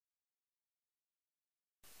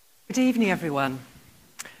Good evening, everyone,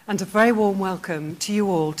 and a very warm welcome to you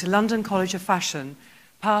all to London College of Fashion,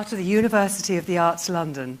 part of the University of the Arts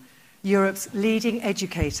London, Europe's leading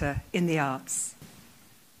educator in the arts.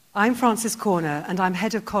 I'm Frances Corner, and I'm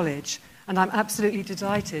head of college, and I'm absolutely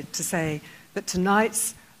delighted to say that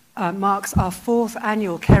tonight's marks our 4th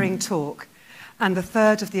annual Kering Talk and the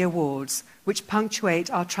 3rd of the awards, which punctuate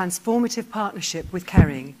our transformative partnership with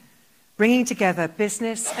Kering, bringing together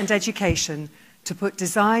business and education to put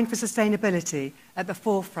design for sustainability at the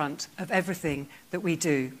forefront of everything that we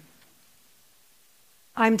do.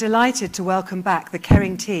 I'm delighted to welcome back the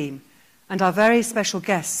Kering team and our very special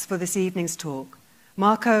guests for this evening's talk,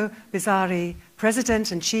 Marco Bizzarri,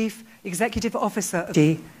 President and Chief Executive Officer of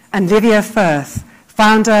G, and Livia Firth,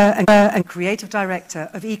 Founder and Creative Director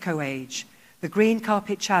of EcoAge, the Green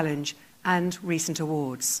Carpet Challenge and recent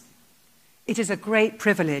awards. It is a great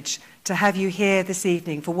privilege to have you here this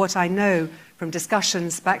evening for what I know from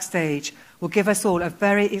discussions backstage will give us all a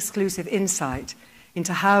very exclusive insight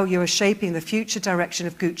into how you are shaping the future direction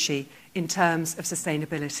of Gucci in terms of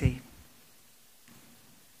sustainability.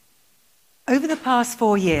 Over the past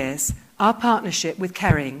 4 years, our partnership with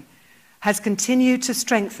Kering has continued to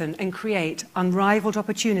strengthen and create unrivaled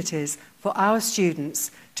opportunities for our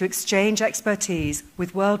students to exchange expertise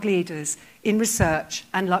with world leaders in research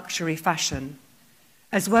and luxury fashion,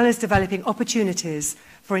 as well as developing opportunities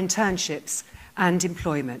for internships and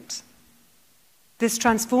employment. This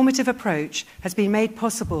transformative approach has been made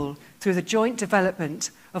possible through the joint development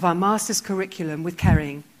of our master's curriculum with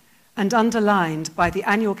Kering and underlined by the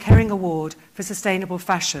annual Kering Award for Sustainable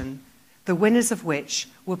Fashion, the winners of which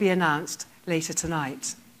will be announced later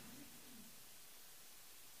tonight.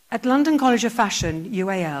 At London College of Fashion,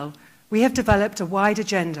 UAL, we have developed a wide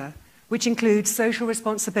agenda which includes social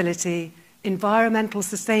responsibility, environmental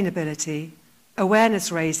sustainability,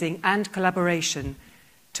 awareness raising and collaboration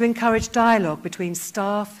to encourage dialogue between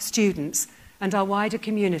staff, students and our wider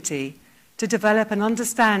community to develop an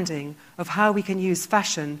understanding of how we can use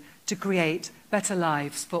fashion to create better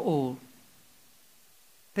lives for all.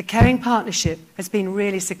 The Kering partnership has been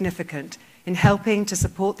really significant in helping to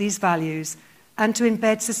support these values and to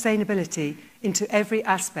embed sustainability into every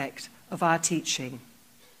aspect of our teaching.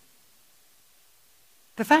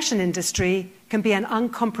 The fashion industry can be an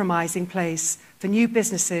uncompromising place for new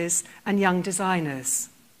businesses and young designers.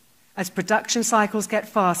 As production cycles get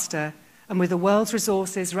faster and with the world's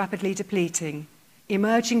resources rapidly depleting,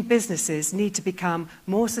 emerging businesses need to become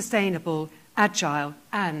more sustainable, agile,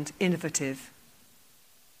 and innovative.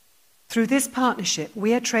 Through this partnership,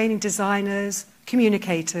 we are training designers,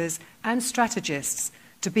 communicators, and strategists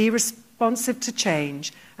to be responsive to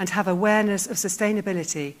change and have awareness of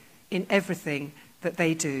sustainability in everything that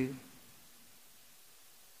they do.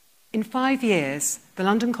 In 5 years, the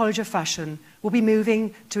London College of Fashion will be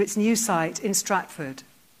moving to its new site in Stratford.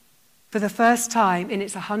 For the first time in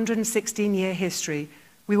its 116-year history,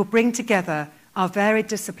 we will bring together our varied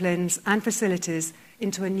disciplines and facilities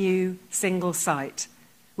into a new single site,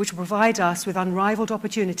 which will provide us with unrivaled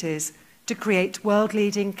opportunities to create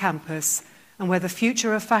world-leading campus and where the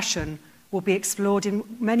future of fashion will be explored in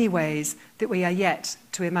many ways that we are yet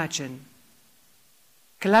to imagine.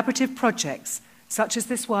 Collaborative projects, such as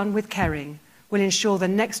this one with Kering, will ensure the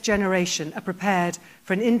next generation are prepared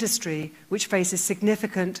for an industry which faces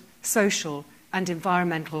significant social and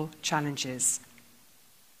environmental challenges.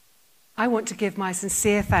 I want to give my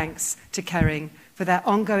sincere thanks to Kering for their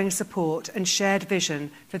ongoing support and shared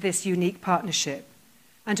vision for this unique partnership,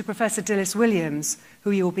 and to Professor Dilys Williams,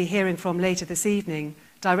 who you will be hearing from later this evening,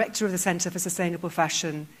 Director of the Centre for Sustainable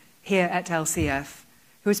Fashion here at LCF,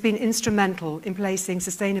 who has been instrumental in placing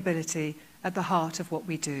sustainability at the heart of what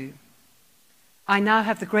we do. I now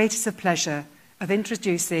have the greatest of pleasure of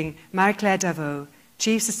introducing Marie-Claire Davot,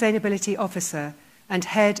 Chief Sustainability Officer and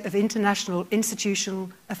Head of International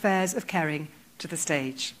Institutional Affairs of Kering, to the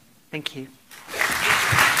stage. Thank you.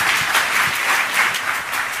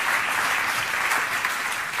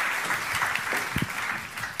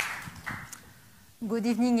 Good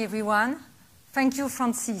evening, everyone. Thank you,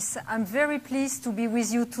 Francis. I'm very pleased to be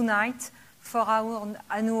with you tonight for our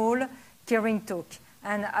annual Kering Talk.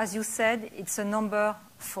 And as you said, it's a number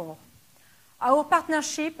 4. Our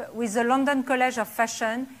partnership with the London College of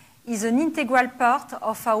Fashion is an integral part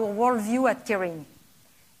of our worldview at Kering.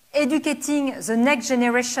 Educating the next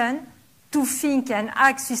generation to think and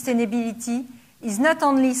act sustainability is not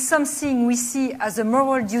only something we see as a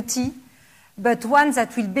moral duty, but one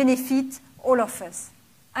that will benefit all of us.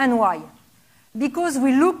 And why? Because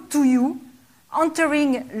we look to you,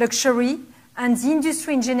 entering luxury and the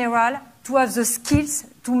industry in general, to have the skills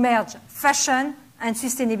to merge fashion and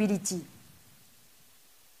sustainability.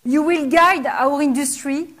 You will guide our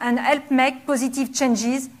industry and help make positive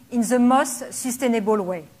changes in the most sustainable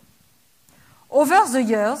way. Over the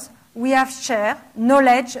years, we have shared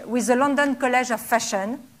knowledge with the London College of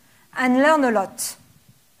Fashion and learned a lot.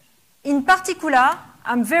 In particular,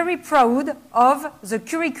 I'm very proud of the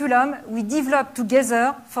curriculum we developed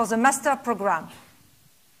together for the master program.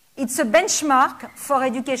 It's a benchmark for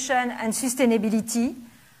education and sustainability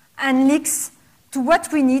and links to what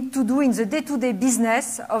we need to do in the day-to-day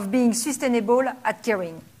business of being sustainable at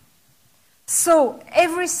Kering. So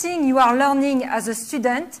everything you are learning as a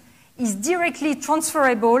student is directly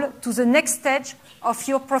transferable to the next stage of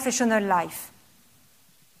your professional life.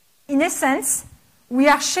 In essence, we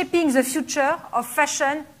are shaping the future of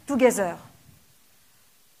fashion together.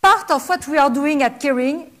 Part of what we are doing at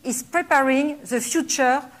Kering is preparing the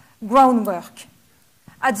future groundwork.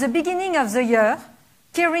 At the beginning of the year,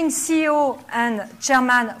 Kering CEO and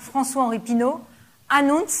Chairman François-Henri Pinault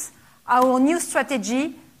announced our new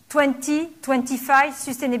strategy, 2025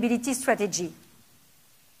 Sustainability Strategy.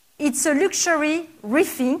 It's a luxury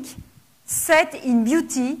rethink set in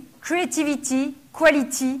beauty, creativity,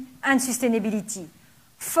 quality, and sustainability.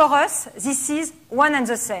 For us, this is one and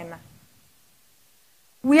the same.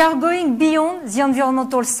 We are going beyond the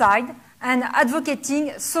environmental side and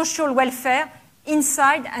advocating social welfare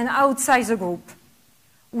inside and outside the group.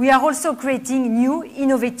 We are also creating new,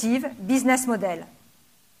 innovative business models.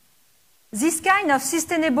 This kind of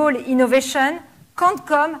sustainable innovation can't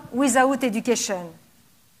come without education.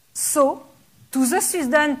 So, to the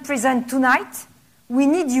students present tonight, we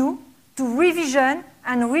need you to revision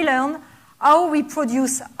and relearn how we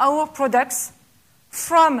produce our products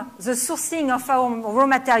from the sourcing of our raw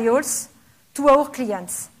materials to our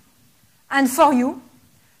clients. And for you,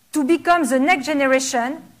 to become the next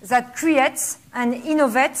generation that creates and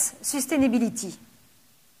innovates sustainability.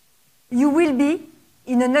 You will be,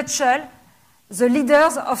 in a nutshell, the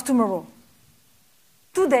leaders of tomorrow.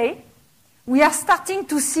 Today, we are starting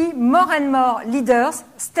to see more and more leaders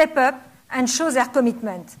step up and show their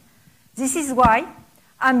commitment. This is why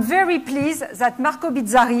I'm very pleased that Marco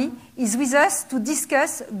Bizzarri is with us to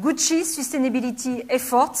discuss Gucci's sustainability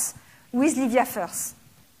efforts with Livia Firth.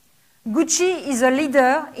 Gucci is a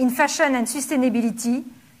leader in fashion and sustainability,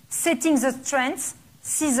 setting the trends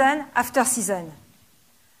season after season.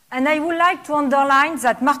 And I would like to underline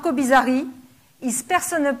that Marco Bizzarri is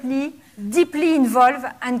personally deeply involved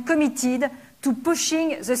and committed to pushing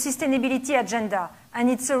the sustainability agenda. And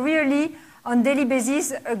it's really, on daily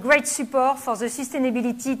basis, a great support for the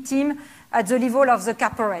sustainability team at the level of the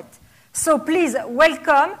corporate. So please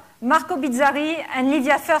welcome Marco Bizzarri and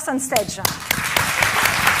Livia Firth on stage.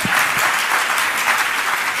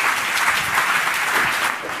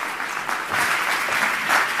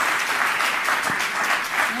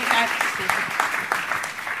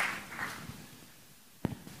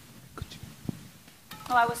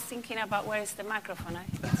 Oh, I was thinking about where is the microphone.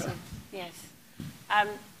 Yes.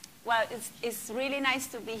 Well, it's really nice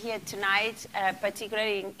to be here tonight,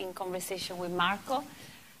 particularly in conversation with Marco,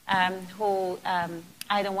 who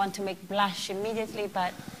I don't want to make blush immediately,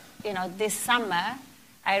 but this summer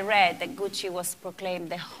I read that Gucci was proclaimed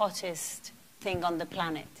the hottest thing on the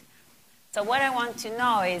planet. So what I want to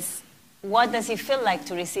know is, what does it feel like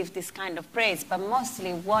to receive this kind of praise? But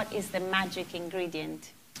mostly, what is the magic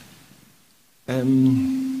ingredient?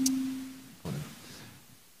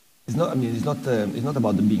 It's not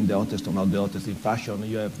about being the hottest or not the hottest in fashion.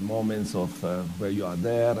 You have moments of where you are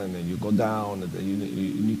there and then you go down, and you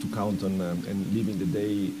need to count on and living the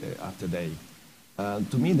day after day.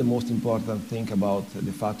 To me, the most important thing about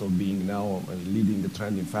the fact of being now leading the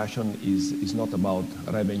trend in fashion is not about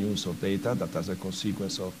revenues or data that as a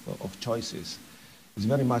consequence of choices. It's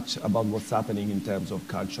very much about what's happening in terms of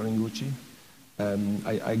culture in Gucci.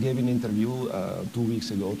 I gave an interview 2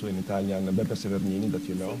 weeks ago to an Italian, Beppe Severnini, that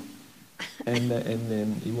you know.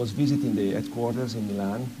 And he was visiting the headquarters in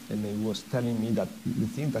Milan, and he was telling me that the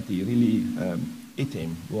thing that he really hit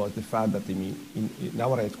him was the fact that in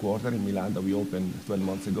our headquarters in Milan that we opened 12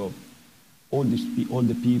 months ago, all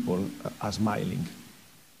the people are smiling.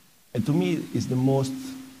 And to me, it's the most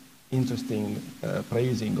interesting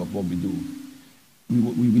praising of what we do.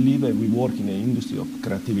 We believe that we work in an industry of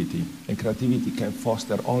creativity, and creativity can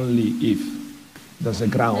foster only if there's a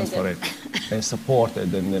ground for it, and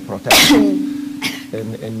supported and protected,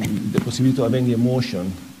 and the possibility of any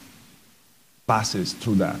emotion passes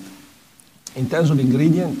through that. In terms of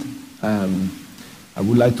ingredient, I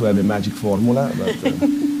would like to have a magic formula, but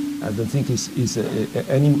I don't think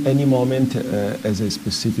any moment has a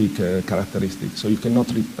specific characteristic. So you cannot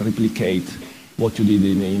replicate what you did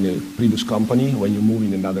in a previous company when you move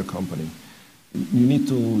in another company. you need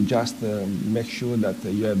to just make sure that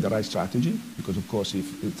you have the right strategy, because of course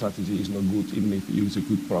if the strategy is not good, even if you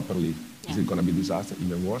execute properly, it's going to be a disaster,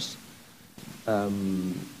 even worse.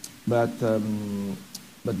 But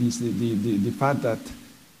it's the fact that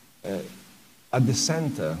at the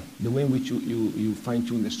center, the way in which you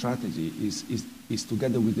fine-tune the strategy is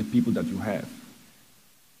together with the people that you have.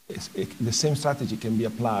 The same strategy can be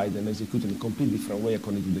applied and executed in a completely different way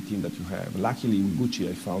according to the team that you have. Luckily in Gucci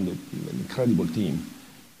I found an incredible team,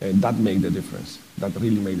 and that made the difference. That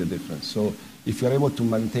really made the difference. So if you're able to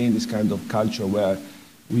maintain this kind of culture where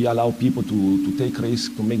we allow people to take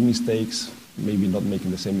risks, to make mistakes, maybe not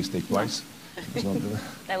making the same mistake twice. It's not,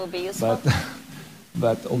 that would be useful.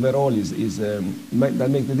 But overall that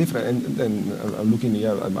makes the difference. And then I'm looking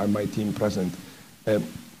here at my team present.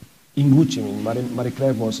 In Gucci, I mean,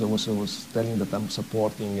 Marie-Claire was telling that I'm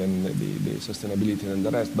supporting and the sustainability and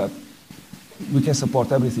the rest, but we can support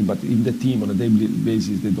everything, but if the team on a daily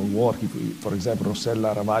basis, they don't work. For example,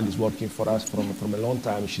 Rossella Ravalli is working for us from a long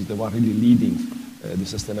time. She's the one really leading the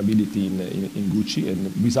sustainability in Gucci,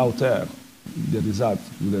 and without her, the result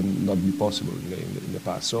would not be possible in the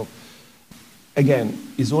past. So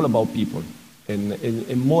again, it's all about people,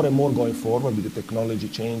 and more going forward with the technology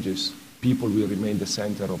changes, people will remain the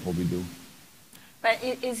center of what we do. But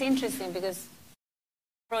it's interesting because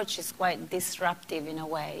the approach is quite disruptive in a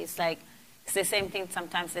way. It's like, it's the same thing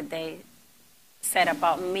sometimes that they said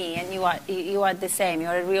about me, and you are the same.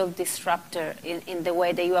 You're a real disruptor in the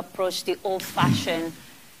way that you approach the old-fashioned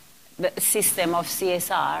system of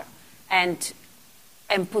CSR and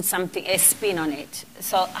put a spin on it.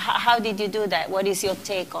 So how did you do that? What is your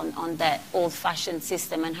take on that old-fashioned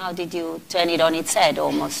system, and how did you turn it on its head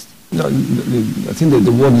almost? No, I think that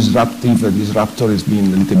the word disruptor has been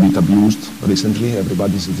a little bit abused recently.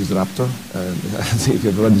 Everybody's a disruptor. If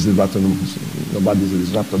everybody's a disruptor, nobody's a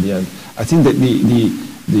disruptor at the end. I think that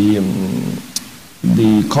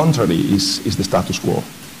the contrary is the status quo.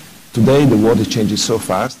 Today, the world is changing so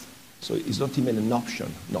fast, so it's not even an option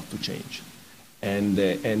not to change. And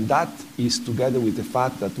that is together with the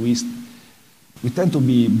fact that we tend to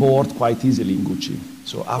be bored quite easily in Gucci.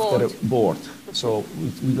 So after bored. So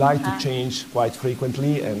we like to change quite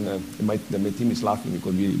frequently, and my team is laughing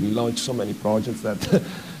because we launch so many projects that,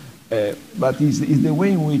 but it's the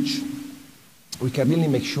way in which we can really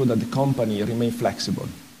make sure that the company remains flexible.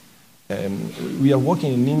 We are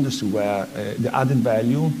working in an industry where the added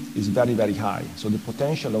value is very, very high. So the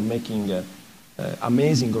potential of making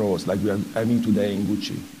amazing growth like we are having today in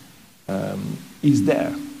Gucci is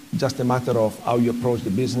there. Just a matter of how you approach the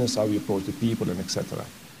business, how you approach the people, and etc.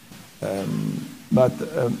 But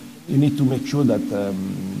you need to make sure that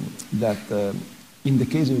in the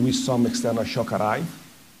case in which some external shock arrive,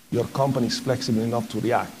 your company is flexible enough to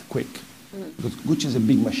react quick. Because Gucci is a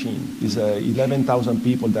big machine. It's 11,000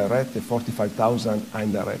 people direct and 45,000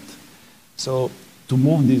 indirect. So to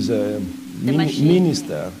move this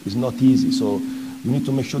minister is not easy. So we need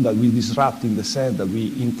to make sure that we disrupt in the sense that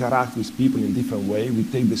we interact with people in a different way. We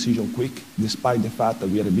take decisions quick, despite the fact that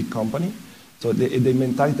we are a big company. So the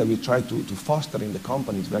mentality that we try to foster in the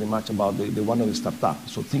company is very much about the one of the startup.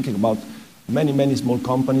 So thinking about many small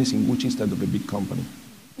companies in Gucci instead of a big company.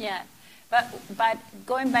 Yeah, but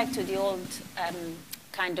going back to the old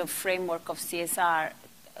kind of framework of CSR,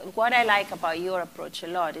 what I like about your approach a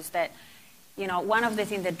lot is that, you know, one of the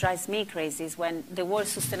things that drives me crazy is when the word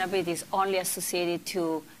sustainability is only associated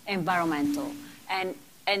to environmental, and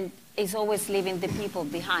is always leaving the people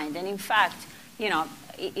behind. And in fact, you know,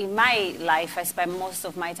 in my life, I spend most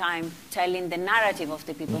of my time telling the narrative of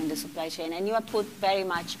the people in the supply chain, and you have put very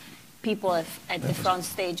much people at the front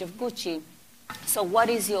stage of Gucci. So what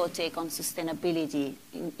is your take on sustainability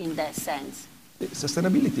in that sense?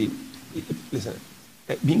 Sustainability, listen,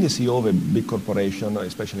 being a CEO of a big corporation,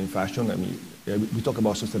 especially in fashion, I mean, we talk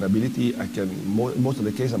about sustainability, most of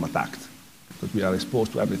the cases I'm attacked, because we are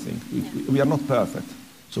exposed to everything. We are not perfect,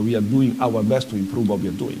 so we are doing our best to improve what we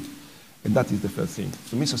are doing. And that is the first thing.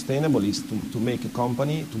 For me, sustainable is to make a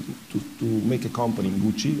company, to make a company in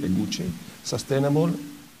Gucci, sustainable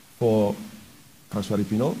for François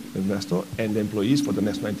Pinault, investor, and the employees for the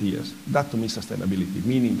next 20 years. That to me is sustainability,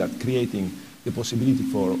 meaning that creating the possibility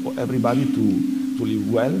for everybody to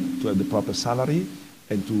live well, to have the proper salary,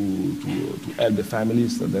 and to help the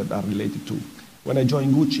families that are related to. When I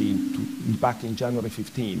joined Gucci back in January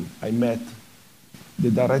 15, I met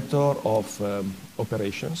the director of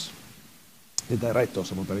operations, the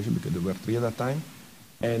directors of operations, because there were 3 at that time,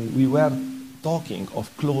 and we were talking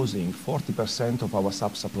of closing 40% of our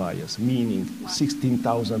sub-suppliers, meaning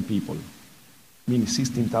 16,000 people, meaning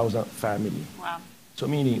 16,000 families. Wow. So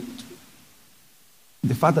meaning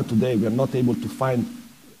the fact that today we are not able to find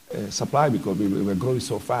supply because we're growing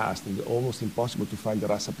so fast, it's almost impossible to find the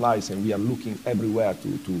right supplies, and we are looking everywhere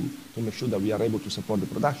to make sure that we are able to support the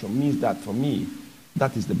production, means that for me,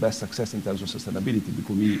 that is the best success in terms of sustainability,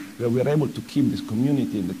 because we are able to keep this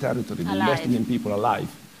community and the territory, the investing in people alive.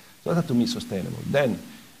 So that to me is sustainable. Then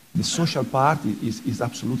the social part is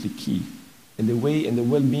absolutely key. And the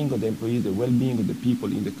well-being of the employees, the well-being of the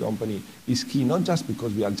people in the company is key, not just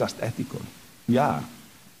because we are just ethical. We are.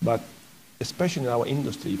 But especially in our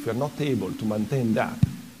industry, if we are not able to maintain that,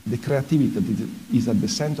 the creativity that is at the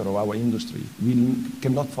center of our industry, we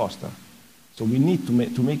cannot foster. So we need to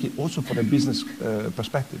make it also for a business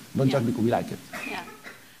perspective, not just because we like it. Yeah.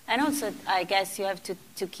 And also, I guess you have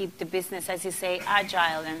to keep the business, as you say,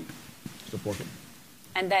 agile and supportive.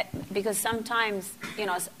 And that, because sometimes, you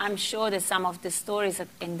know, I'm sure that some of the stories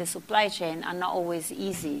in the supply chain are not always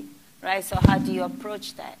easy, right? So how do you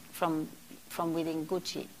approach that from within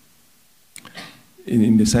Gucci?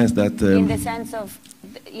 In the sense that... in the sense of,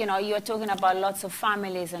 you know, you're talking about lots of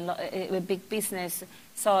families and a big business,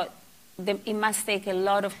 so it must take a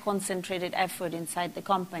lot of concentrated effort inside the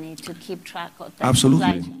company to keep track of that.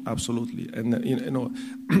 Absolutely. And you know,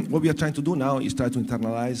 what we are trying to do now is try to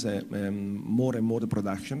internalize more and more the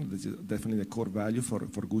production. This is definitely the core value for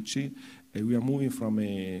Gucci. We are moving from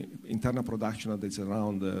an internal production that's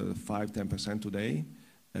around 5-10% today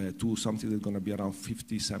to something that's going to be around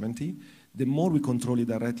 50-70. The more we control it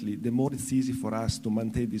directly, the more it's easy for us to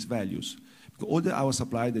maintain these values. All our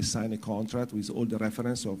suppliers, they sign a contract with all the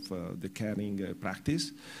reference of the Kering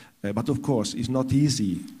practice. But of course, it's not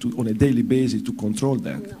easy on a daily basis to control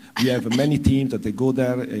that. No. We have many teams that they go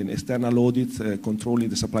there in external audit, controlling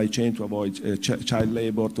the supply chain to avoid child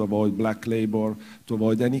labor, to avoid black labor, to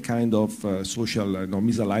avoid any kind of social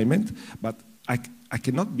misalignment. But I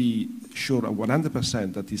cannot be sure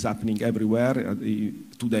 100% that is happening everywhere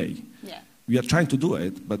today. Yeah. We are trying to do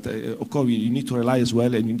it, but of course you need to rely as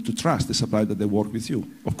well, and you need to trust the supplier that they work with you.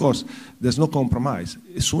 Of course, there's no compromise.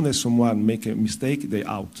 As soon as someone makes a mistake, they're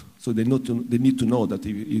out. So they need to know that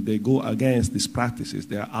if they go against these practices,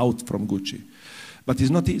 they are out from Gucci. But it's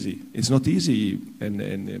not easy. It's not easy, and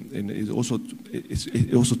it's also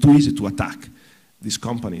too easy to attack these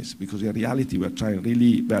companies, because in reality we are trying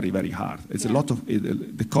really very, very hard. It's a lot of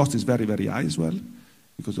the cost is very, very high as well.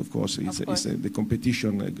 Because of course, the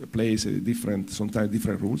competition plays sometimes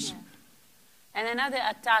different rules. Yeah. And another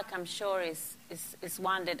attack, I'm sure, is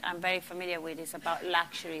one that I'm very familiar with, is about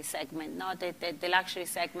luxury segment. Not that the luxury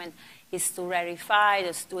segment is too rarefied,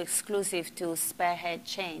 or too exclusive to spearhead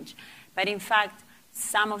change. But in fact,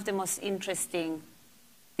 some of the most interesting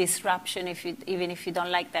disruption, even if you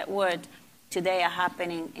don't like that word, today are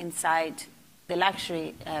happening inside the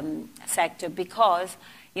luxury sector, because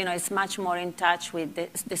you know, it's much more in touch with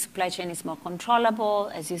the supply chain is more controllable.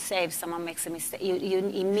 As you say, if someone makes a mistake, you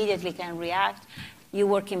immediately can react. You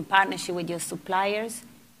work in partnership with your suppliers,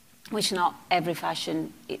 which not every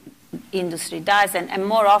fashion industry does. And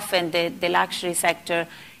more often, the luxury sector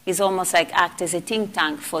is almost like act as a think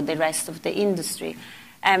tank for the rest of the industry.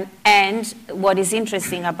 And what is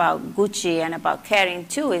interesting about Gucci and about Kering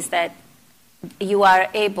too is that you are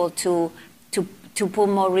able to put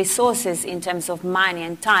more resources in terms of money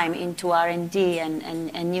and time into R&D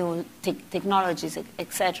and new technologies,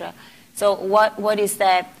 etc. So what is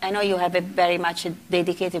that? I know you have very much a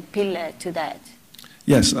dedicated pillar to that.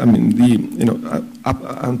 Yes, I mean,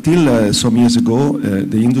 until some years ago,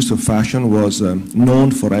 the industry of fashion was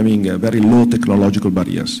known for having very low technological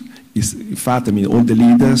barriers. In fact, I mean, all the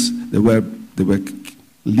leaders, they were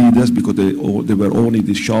leaders because they were owning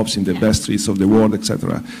these shops in the best streets of the world,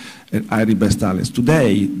 etc., and hiring best talents.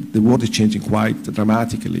 Today, the world is changing quite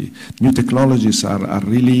dramatically. New technologies are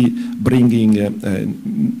really bringing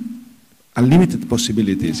unlimited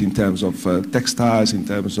possibilities in terms of textiles, in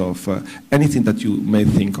terms of anything that you may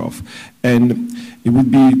think of. And it would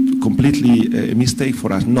be completely a mistake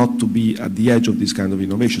for us not to be at the edge of this kind of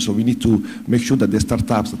innovation. So we need to make sure that the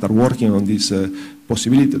startups that are working on this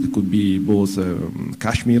possibility, that could be both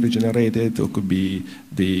cashmere regenerated, or could be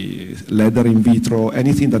the leather in vitro,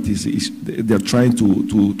 anything that they're trying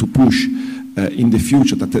to push in the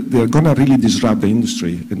future, that they're going to really disrupt the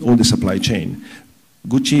industry and all the supply chain.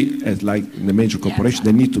 Gucci, as like the major corporation,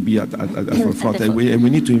 they need to be at the front, and we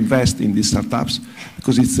need to invest in these startups,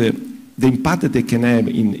 because it's the impact that they can have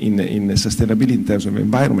in sustainability in terms of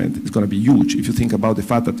environment is going to be huge. If you think about the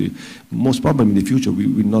fact that most probably in the future we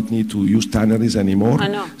will not need to use tanneries anymore.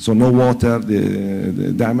 So no water,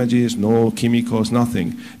 the damages, no chemicals,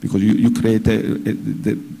 nothing, because you create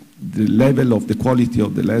the level of the quality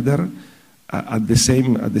of the leather at the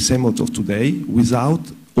same of today, without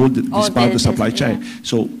this part of the supply chain. Yeah.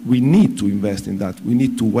 So we need to invest in that. We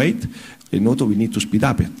need to wait, and also we need to speed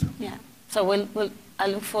up it. Yeah. So I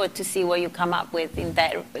look forward to see what you come up with in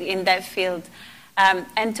that field.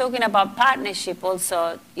 And talking about partnership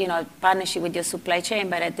also, partnership with your supply chain,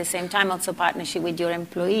 but at the same time also partnership with your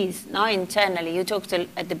employees, internally. You talked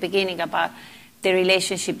at the beginning about the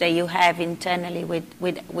relationship that you have internally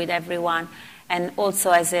with everyone. And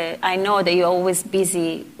also I know that you're always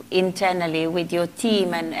busy internally with your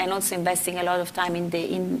team and also investing a lot of time in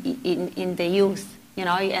the youth, and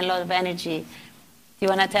a lot of energy. Do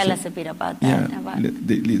you want to tell us a bit about that? Yeah.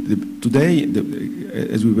 Today,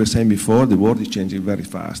 as we were saying before, the world is changing very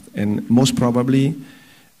fast. And most probably,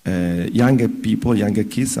 younger people, younger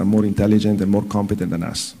kids are more intelligent and more competent than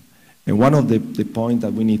us. And one of the points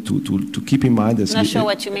that we need to keep in mind is... I'm not sure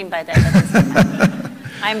what you mean by that.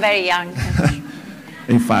 I'm very young.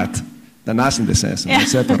 In fact, than us in the sense,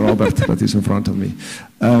 except Robert that is in front of me.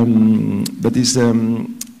 But it's,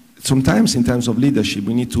 sometimes in terms of leadership,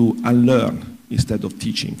 we need to unlearn instead of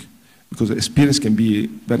teaching, because experience can be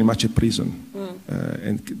very much a prison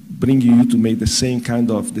and bringing you to make the same kind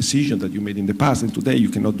of decision that you made in the past, and today you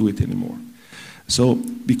cannot do it anymore. So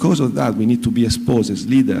because of that, we need to be exposed as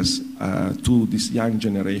leaders to this young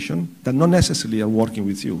generation that not necessarily are working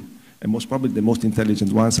with you. And most probably the most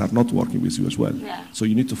intelligent ones are not working with you as well. Yeah. So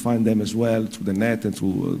you need to find them as well through the net and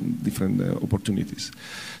through different opportunities.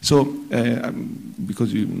 So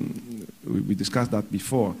because we discussed that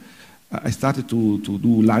before, I started to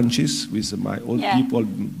do lunches with my old people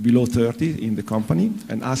below 30 in the company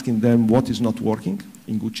and asking them what is not working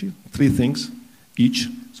in Gucci. 3 things each.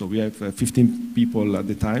 So we have 15 people at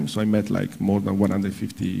the time. So I met like more than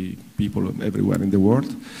 150 people everywhere in the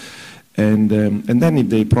world. And then if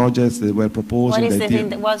the projects they were proposing... What is the thing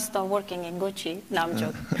that was not working in Gucci? No, I'm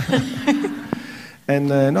joking. And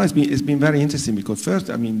no, it's been very interesting because first,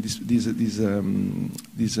 I mean, these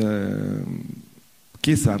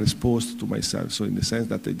kids are exposed to myself, so in the sense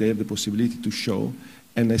that they have the possibility to show,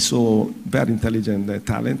 and I saw very intelligent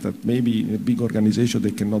talent that maybe in a big organization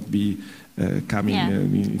they cannot be coming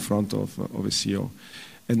in front of a CEO.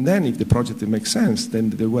 And then if the project makes sense, then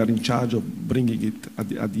they were in charge of bringing it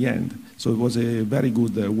at the end. So it was a very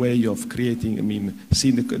good way of creating, I mean,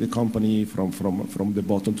 seeing the company from the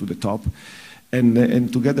bottom to the top. And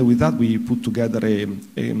together with that, we put together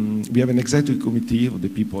we have an executive committee of the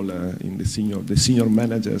people in the senior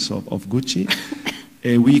managers of Gucci.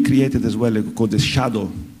 We created as well called the shadow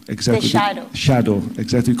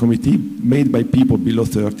executive committee, made by people below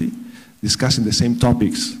 30, discussing the same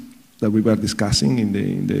topics that we were discussing in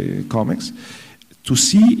the comics, to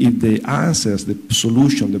see if the answers, the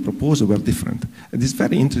solution, the proposal were different. And it's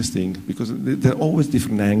very interesting because there are always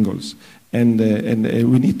different angles, and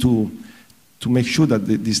we need to make sure that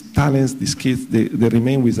these talents, these kids, they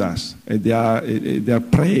remain with us. And they are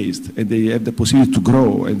praised, and they have the possibility to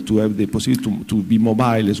grow and to have the possibility to be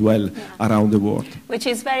mobile as well around the world. Which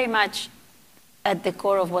is very much at the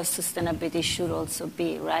core of what sustainability should also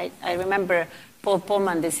be, right? I remember Paul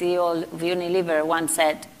Polman, the CEO of Unilever, once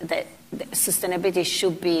said that sustainability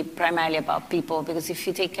should be primarily about people, because if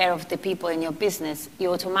you take care of the people in your business,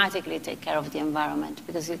 you automatically take care of the environment,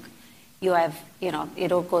 because you have,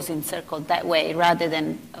 it all goes in circle that way rather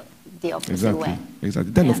than the opposite way.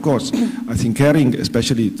 Exactly. Then, of course, I think Kering,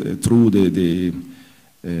 especially through the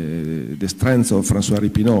strengths of François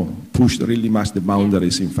Ripineau, pushed really much the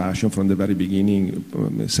boundaries in fashion from the very beginning,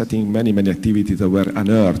 setting many activities that were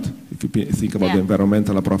unearthed. If you think about the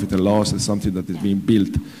environmental profit and loss, it's something that is being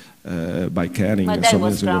built by Kering. But that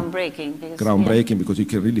was groundbreaking. Groundbreaking because you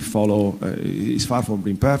can really follow, it's far from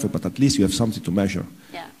being perfect, but at least you have something to measure.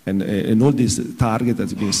 Yeah. And all these targets that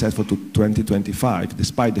have been set for 2025,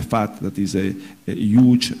 despite the fact that is a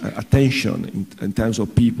huge attention in terms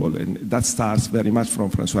of people, and that starts very much from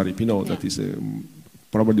François Ripineau, that is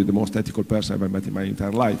probably the most ethical person I've ever met in my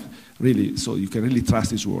entire life, really, so you can really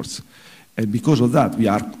trust his words. And because of that, we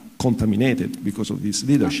are contaminated because of this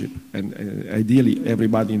leadership, and ideally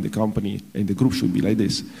everybody in the company, in the group should be like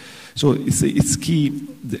this. So it's key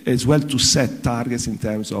as well to set targets in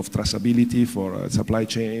terms of traceability for supply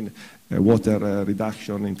chain, water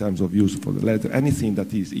reduction in terms of use for the leather, anything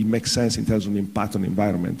that it makes sense in terms of impact on the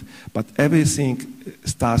environment. But everything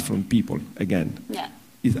starts from people, again. Yeah.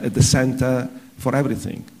 It's at the center for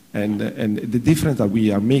everything. And the difference that we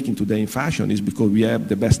are making today in fashion is because we have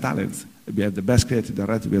the best talents. We have the best creative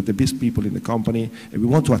directors, we have the best people in the company, and we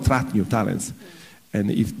want to attract new talents. And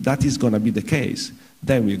if that is going to be the case,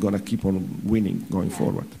 then we're going to keep on winning going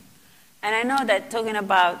forward. And I know that talking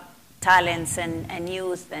about talents and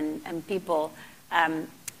youth and people,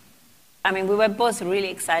 I mean, we were both really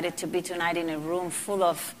excited to be tonight in a room full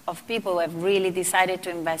of people who have really decided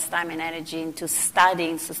to invest time and energy into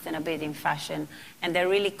studying sustainability in fashion. And they're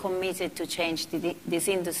really committed to change this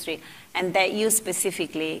industry. And that you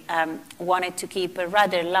specifically wanted to keep a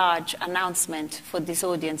rather large announcement for this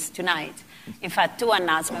audience tonight. In fact, 2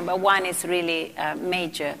 announcements, but one is really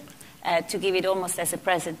major, to give it almost as a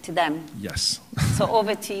present to them. Yes. So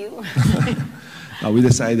over to you. We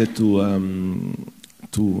decided to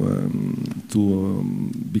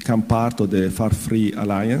become part of the Far-Free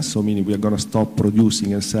Alliance, so meaning we are going to stop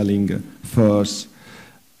producing and selling furs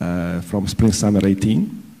from Spring-Summer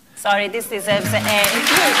 18. Sorry, this deserves a huge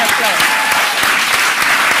applause.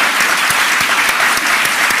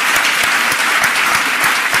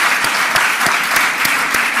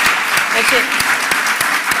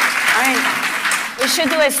 We should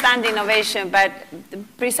do a standing ovation, but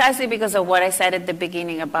precisely because of what I said at the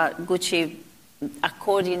beginning about Gucci,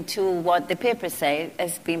 according to what the papers say,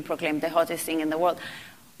 has been proclaimed the hottest thing in the world.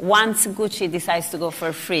 Once Gucci decides to go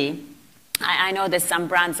for free, I know that some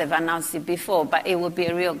brands have announced it before, but it would be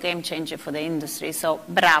a real game changer for the industry. So,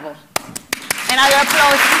 bravo. Another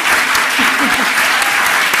applause.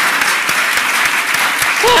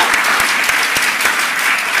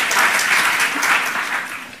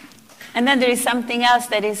 And then there is something else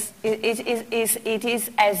that is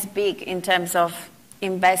as big in terms of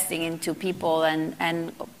investing into people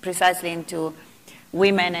and precisely into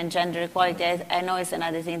women and gender equality. I know it's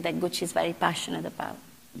another thing that Gucci is very passionate about.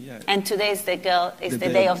 Yeah. And today is the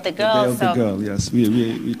day of the girl. The day of the girl, yes.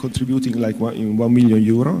 We're contributing like 1 million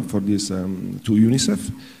euro for this to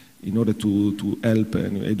UNICEF in order to help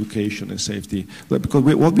education and safety. Because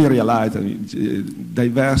what we realize,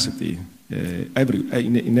 diversity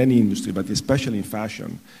in any industry, but especially in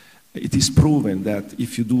fashion, it is proven that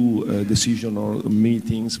if you do decision or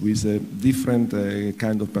meetings with a different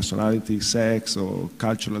kind of personality, sex or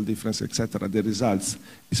cultural difference, etc., the results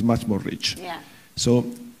is much more rich. Yeah. So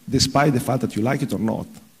despite the fact that you like it or not,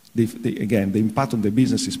 again, the impact on the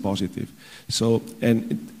business is positive. So,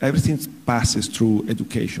 and everything passes through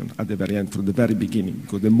education at the very end, from the very beginning,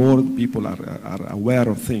 because the more people are aware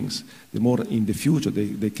of things, the more in the future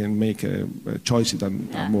they can make choices that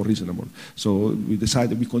are more reasonable. So we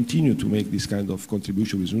decided we continue to make this kind of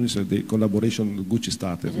contribution with UNICEF. The collaboration with Gucci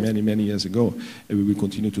started many years ago, and we will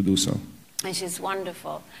continue to do so. And she's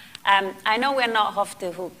wonderful. I know we're not off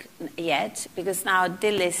the hook yet, because now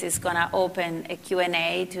Dillis is going to open a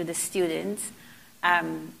Q&A to the students.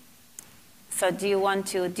 So do you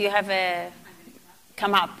have a,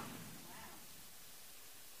 come up?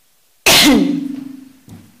 Good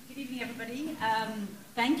evening, everybody.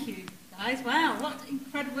 Thank you, guys. Wow, what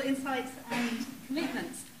incredible insights and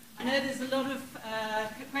commitments. I know there's a lot of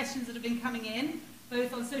questions that have been coming in,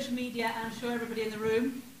 both on social media and I'm sure everybody in the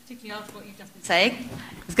room, particularly after what you've just been saying,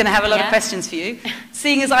 is going to have a lot of questions for you.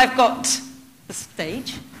 Seeing as I've got the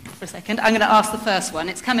stage for a second, I'm going to ask the first one.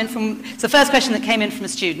 It's the first question that came in from a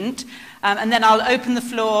student, and then I'll open the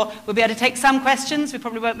floor. We'll be able to take some questions. We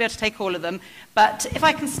probably won't be able to take all of them. But if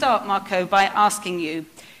I can start, Marco, by asking you,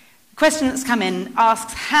 the question that's come in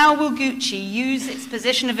asks, how will Gucci use its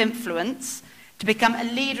position of influence to become a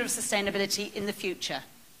leader of sustainability in the future?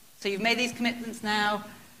 So you've made these commitments now.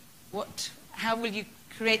 How will you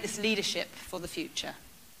create this leadership for the future?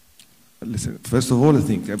 Listen, first of all, I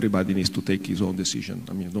think everybody needs to take his own decision.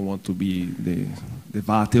 I mean, I don't want to be the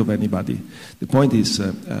vate of anybody. The point is,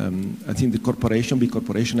 I think big corporation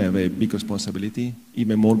have a big responsibility,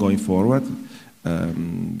 even more going forward,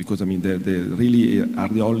 because I mean, they really are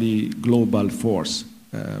the only global force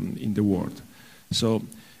in the world. So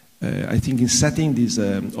I think in setting these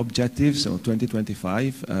objectives of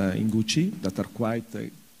 2025 in Gucci that are quite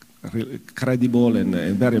credible and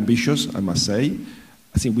very ambitious, I must say,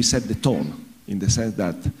 I think we set the tone in the sense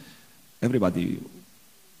that everybody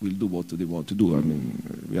will do what they want to do. I mean,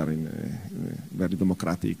 we are in a very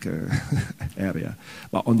democratic area.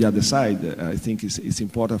 But on the other side, I think it's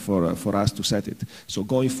important for us to set it. So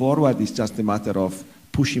going forward, it's just a matter of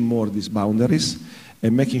pushing more these boundaries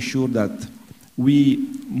and making sure that we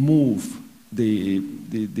move the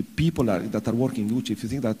people that are working in Gucci. If you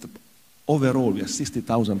think that overall we have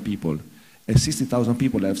 60,000 people, and 60,000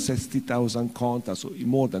 people have 60,000 contacts, or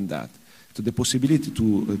more than that. So the possibility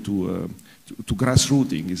to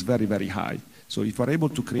grassrooting is very, very high. So if we're able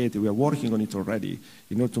to create it, we are working on it already,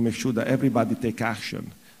 in order to make sure that everybody take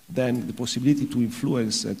action, then the possibility to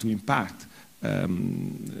influence, to impact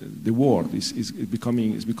the world is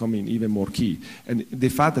becoming even more key. And the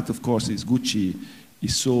fact that, of course, Gucci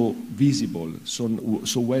is so visible,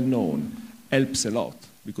 so well known, helps a lot.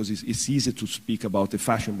 because it's easy to speak about a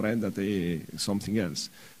fashion brand than something else.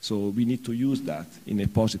 So we need to use that in a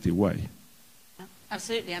positive way.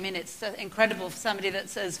 Absolutely. I mean, it's incredible for somebody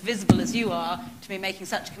that's as visible as you are to be making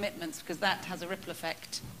such commitments, because that has a ripple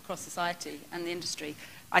effect across society and the industry.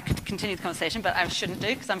 I could continue the conversation, but I shouldn't do,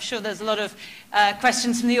 because I'm sure there's a lot of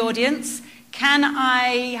questions from the audience. Can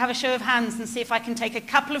I have a show of hands and see if I can take a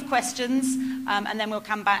couple of questions, and then we'll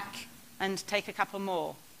come back and take a couple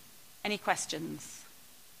more. Any questions?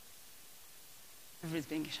 Everybody's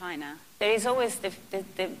being shy now. There is always the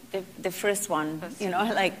first one, you know,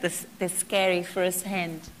 like the scary first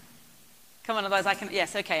hand. Come on, otherwise I can,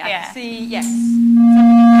 yes, okay, I Yeah. can see, yes.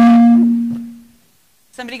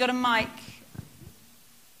 Somebody got a mic?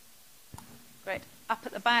 Great, up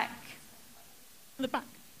at the back. At the back.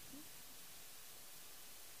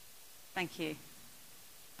 Thank you.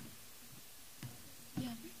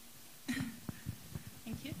 Yeah.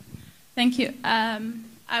 Thank you. Thank you.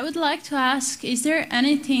 I would like to ask, is there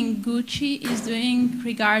anything Gucci is doing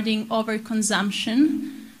regarding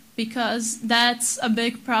overconsumption? Because that's a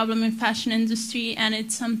big problem in fashion industry, and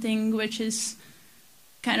it's something which is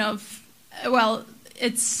kind of, well,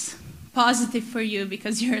 it's positive for you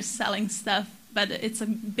because you're selling stuff, but it's a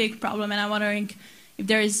big problem, and I'm wondering if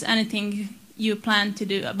there is anything you plan to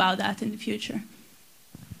do about that in the future.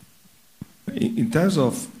 In terms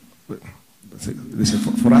of, listen,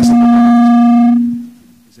 for us,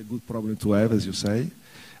 it's a good problem to have, as you say,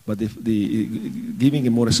 but giving a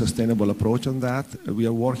more sustainable approach on that, we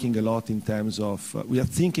are working a lot in terms of, we are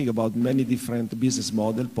thinking about many different business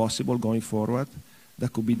models possible going forward.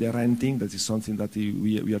 That could be the renting, that is something that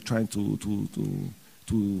we are trying to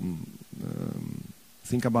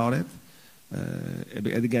think about it. And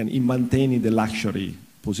again, in maintaining the luxury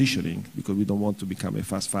positioning, because we don't want to become a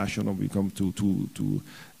fast fashion or become to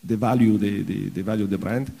devalue the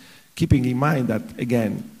brand. Keeping in mind that,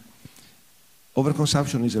 again,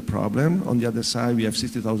 overconsumption is a problem. On the other side, we have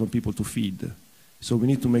 60,000 people to feed. So we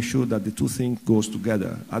need to make sure that the two things goes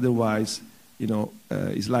together. Otherwise, you know,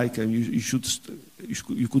 it's like you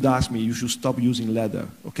could ask me, you should stop using leather.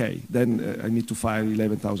 Okay, then I need to fire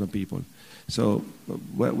 11,000 people. So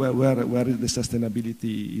where the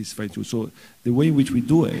sustainability is fine too. So the way in which we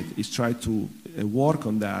do it is try to work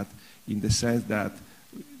on that in the sense that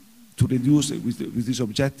to reduce, with these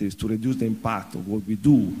objectives, to reduce the impact of what we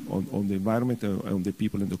do on the environment and on the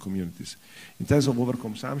people and the communities. In terms of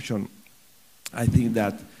overconsumption, I think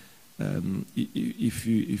that as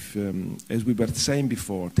we were saying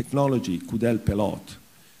before, technology could help a lot,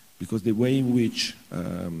 because the way in which,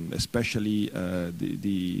 especially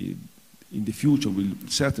in the future,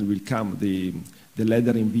 certainly will come the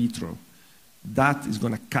leather in vitro, that is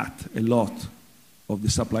going to cut a lot of the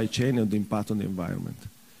supply chain and the impact on the environment.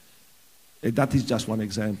 And that is just one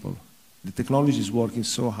example. The technology is working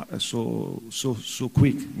so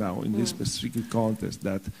quick now in this specific context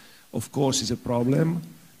that, of course, is a problem.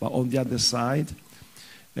 But on the other side,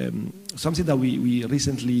 something that we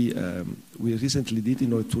recently did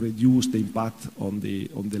in order to reduce the impact on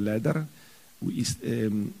the leather is,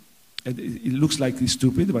 and it looks like it's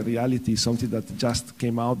stupid, but in reality is something that just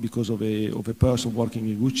came out because of a person working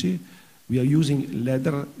in Gucci. We are using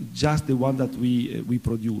leather, just the one that we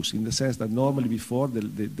produce, in the sense that normally before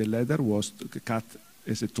the leather was cut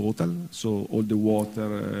as a total, so all the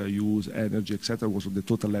water use, energy, etc. was on the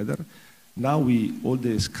total leather. Now all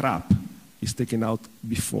the scrap is taken out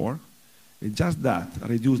before, and just that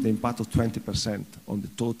reduced the impact of 20% on the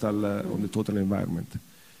total environment.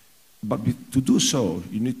 But to do so,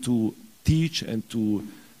 you need to teach and to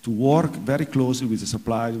work very closely with the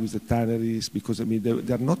suppliers, with the tanneries, because I mean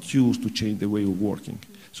they are not used to change the way of working.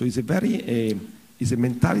 So it's a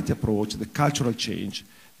mentality approach, the cultural change,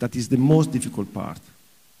 that is the most difficult part.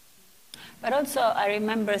 But also, I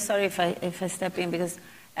remember, sorry if I step in, because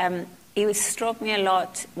it struck me a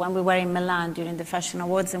lot when we were in Milan during the Fashion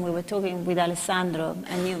Awards, and we were talking with Alessandro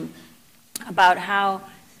and you about how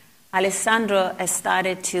Alessandro has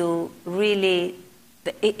started to really,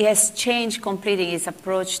 he has changed completely his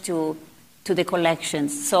approach to the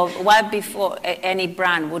collections. So while before any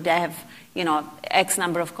brand would have, you know, X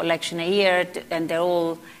number of collection a year, and they're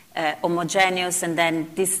all homogeneous, and then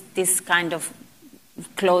this kind of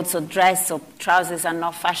clothes or dress or trousers are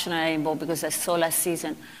not fashionable anymore because it's so last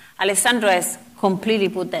season. Alessandro has completely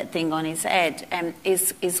put that thing on his head and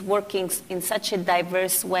is working in such a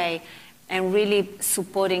diverse way and really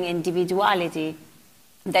supporting individuality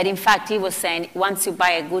that, in fact, he was saying, once you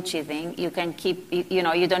buy a Gucci thing, you can keep, you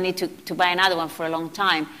know, you don't need to buy another one for a long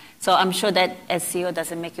time. So I'm sure that as CEO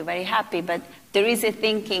doesn't make you very happy, but there is a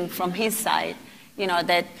thinking from his side, you know,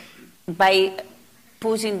 that by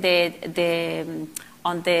putting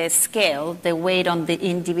on the scale, the weight on the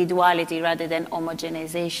individuality rather than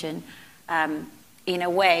homogenization, in a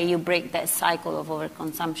way you break that cycle of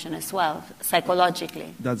overconsumption as well,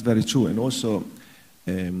 psychologically. That's very true. And also,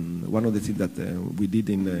 one of the things that we did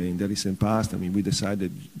in the recent past, I mean, we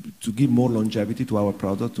decided to give more longevity to our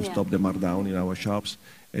product, to stop the markdown in our shops.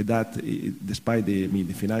 And that, despite the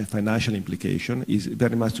financial implication, is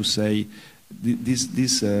very much to say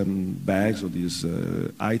these bags or this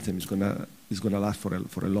item is gonna last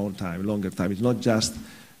for a long time, longer time. It's not just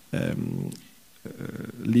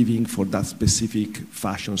living for that specific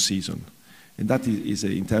fashion season. And that is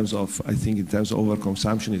in terms of, I think in terms of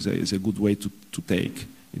overconsumption is a good way to take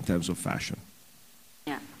in terms of fashion.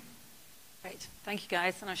 Yeah. Great, thank you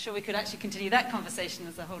guys. And I'm sure we could actually continue that conversation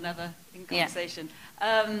as a whole other conversation.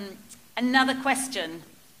 Yeah. Another question.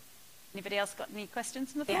 Anybody else got any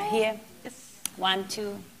questions on the floor? Yeah, here. Yes. 1,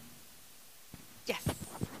 2. Yes.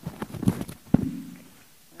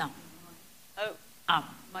 No. Oh,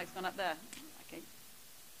 Mike's gone up there. Okay.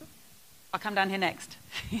 I'll come down here next.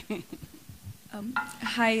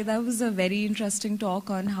 Hi, that was a very interesting talk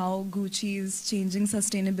on how Gucci is changing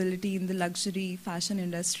sustainability in the luxury fashion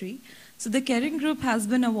industry. So the Kering Group has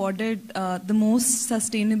been awarded the most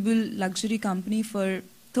sustainable luxury company for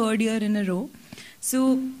 3rd year in a row.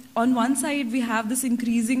 So on one side, we have this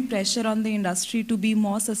increasing pressure on the industry to be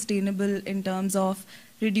more sustainable in terms of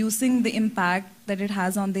reducing the impact that it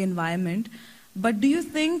has on the environment. But do you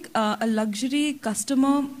think a luxury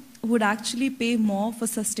customer would actually pay more for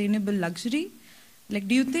sustainable luxury? Like,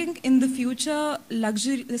 do you think in the future,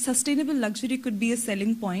 sustainable luxury could be a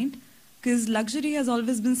selling point? Because luxury has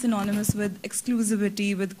always been synonymous with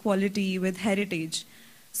exclusivity, with quality, with heritage.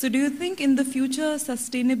 So do you think in the future,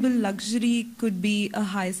 sustainable luxury could be a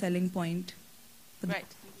high selling point? Right.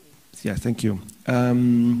 Yeah, thank you.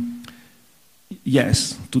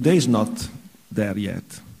 Yes, today is not there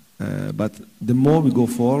yet. But the more we go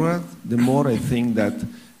forward, the more I think that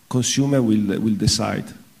consumer will decide.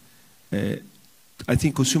 I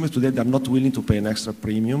think consumers today are not willing to pay an extra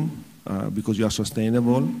premium because you are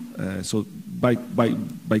sustainable. So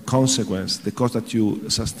by consequence, the cost that you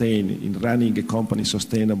sustain in running a company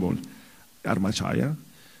sustainable are much higher.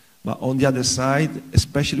 But on the other side,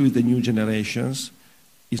 especially with the new generations,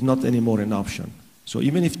 it's not anymore an option. So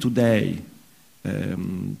even if today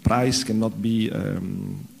price cannot be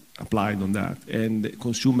applied on that, and the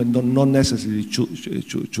consumer not necessarily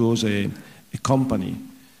choose a company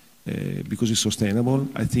because it's sustainable,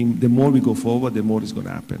 I think the more we go forward, the more it's going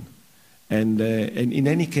to happen. And in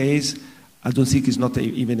any case, I don't think it's not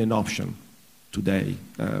even an option today.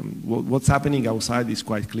 What's happening outside is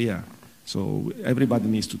quite clear. So everybody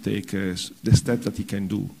needs to take the step that he can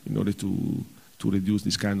do in order to reduce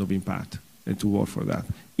this kind of impact and to work for that.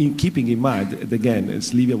 In keeping in mind, and again,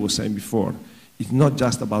 as Livia was saying before, it's not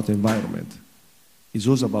just about the environment. It's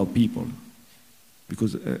also about people.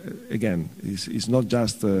 Because, again, it's not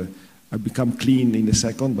just I become clean in a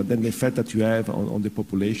second, but then the effect that you have on the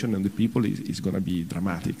population and the people is going to be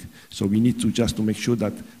dramatic. So we need to make sure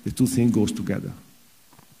that the two things goes together.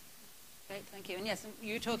 Great, thank you. And yes,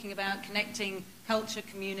 you're talking about connecting culture,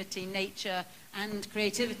 community, nature, and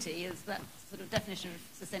creativity as that sort of definition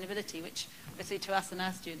of sustainability, which obviously to us and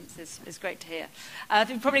our students is great to hear.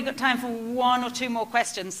 We've probably got time for 1 or 2 more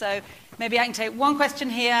questions, so maybe I can take one question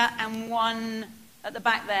here and one at the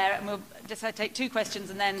back there, and we'll just take 2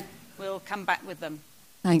 questions and then we'll come back with them.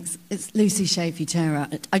 Thanks. It's Lucy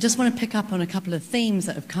Shea-Futera. I just want to pick up on a couple of themes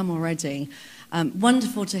that have come already.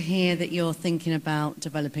 Wonderful to hear that you're thinking about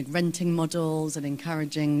developing renting models and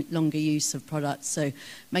encouraging longer use of products, so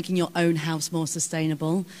making your own house more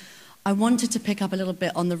sustainable. I wanted to pick up a little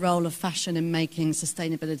bit on the role of fashion in making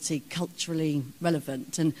sustainability culturally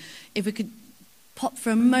relevant. And if we could pop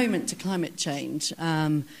for a moment to climate change,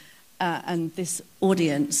 and this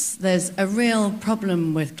audience, there's a real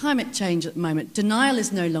problem with climate change at the moment. Denial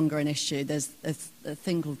is no longer an issue. There's a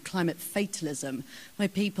thing called climate fatalism, where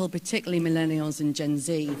people, particularly millennials and Gen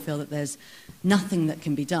Z, feel that there's nothing that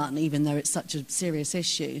can be done, even though it's such a serious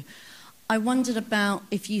issue. I wondered about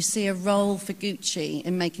if you see a role for Gucci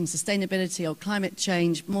in making sustainability or climate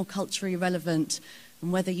change more culturally relevant,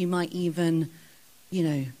 and whether you might even,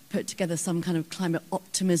 put together some kind of climate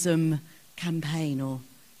optimism campaign or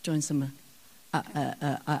join some,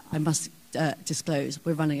 I must disclose,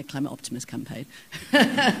 we're running a climate optimist campaign.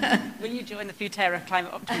 Will you join the Futera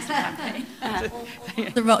climate optimist campaign?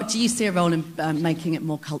 Do you see a role in making it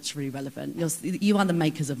more culturally relevant? You are the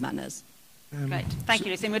makers of manners. Great, thank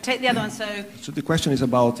you, Lucy. And we'll take the other one. So the question is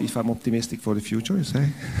about if I'm optimistic for the future, you say?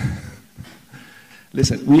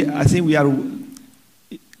 Listen, I think we are,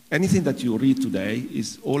 anything that you read today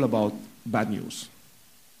is all about bad news.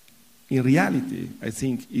 in reality, I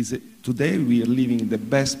think, today we are living in the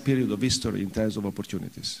best period of history in terms of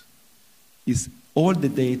opportunities. It's all the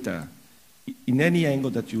data, in any angle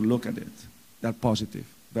that you look at it, they're positive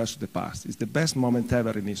versus the past. It's the best moment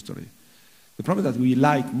ever in history. The problem that we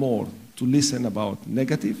like more to listen about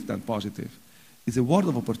negative than positive is a world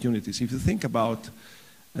of opportunities. If you think about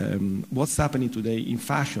what's happening today in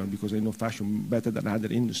fashion, because I know fashion better than other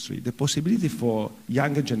industry, the possibility for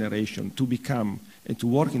younger generation to become and to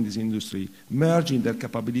work in this industry, merging their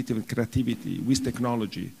capability and creativity with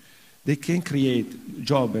technology, they can create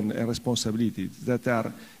job and responsibilities that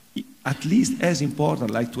are at least as important,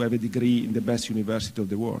 like to have a degree in the best university of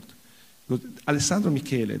the world. Because Alessandro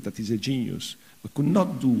Michele, that is a genius, could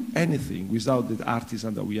not do anything without the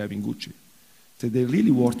artisan that we have in Gucci. So they really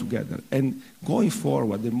work together. And going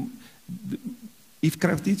forward, if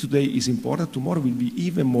creativity today is important, tomorrow will be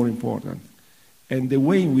even more important. And the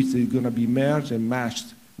way in which they're going to be merged and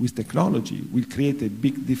matched with technology will create a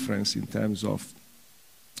big difference in terms of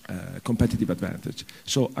competitive advantage.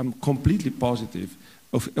 So I'm completely positive.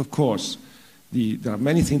 Of course, there are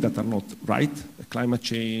many things that are not right, climate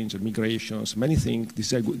change, migrations, many things,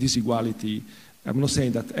 disequality. I'm not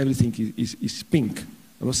saying that everything is pink.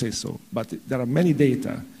 I don't say so. But there are many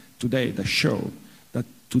data today that show that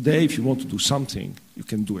today, if you want to do something, you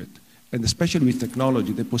can do it. And especially with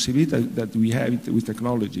technology, the possibility that we have with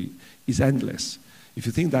technology is endless. If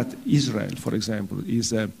you think that Israel, for example,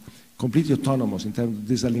 is completely autonomous in terms of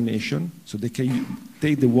desalination, so they can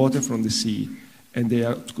take the water from the sea, and they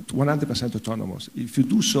are 100% autonomous. If you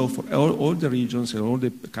do so for all the regions and all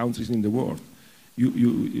the countries in the world,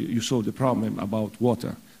 you solve the problem about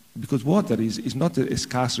water. Because water is not a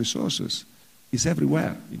scarce resource. It's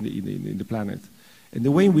everywhere in the planet. And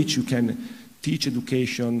the way in which you can teach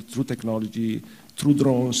education through technology, through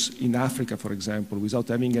drones in Africa, for example, without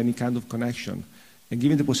having any kind of connection, and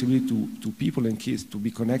giving the possibility to people and kids to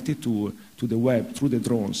be connected to the web through the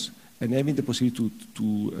drones, and having the possibility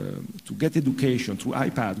to get education through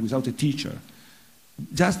iPad without a teacher.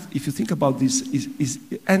 Just, if you think about this, is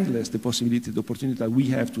endless, the possibility, the opportunity that we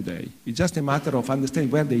have today. It's just a matter of understanding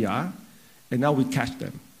where they are, and now we catch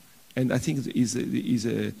them. And I think it's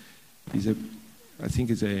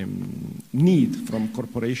a need from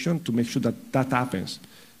corporation to make sure that that happens.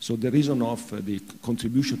 So the reason of the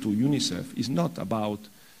contribution to UNICEF is not about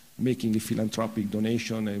making a philanthropic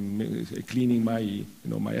donation and cleaning my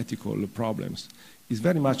ethical problems. It's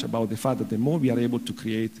very much about the fact that the more we are able to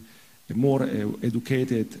create a more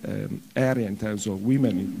educated area in terms of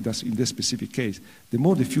women in this specific case, the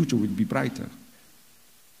more the future will be brighter.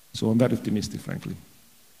 So I'm very optimistic, frankly.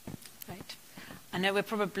 Right. I know we're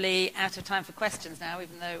probably out of time for questions now,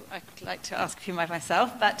 even though I'd like to ask a few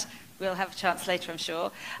myself, but we'll have a chance later, I'm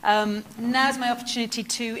sure. Now's my opportunity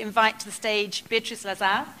to invite to the stage Beatrice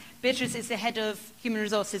Lazar. Beatrice is the head of human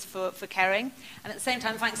resources for Kering, and at the same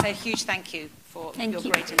time, I'd like to say a huge thank you for your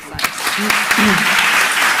great insights.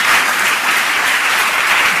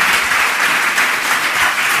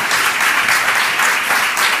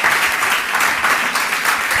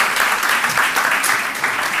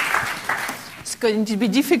 It's going to be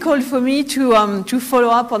difficult for me to follow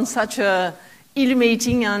up on such a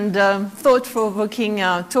illuminating and thought-provoking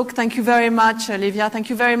talk. Thank you very much, Livia. Thank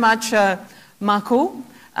you very much, Marco.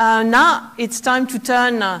 Now it's time to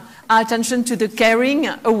turn our attention to the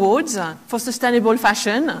Kering Awards for Sustainable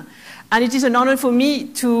Fashion. And it is an honor for me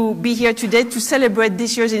to be here today to celebrate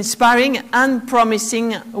this year's inspiring and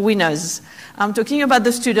promising winners. I'm talking about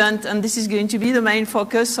the student, and this is going to be the main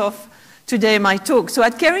focus of today, my talk. So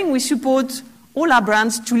at Kering, we support all our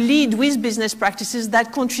brands to lead with business practices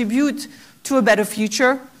that contribute to a better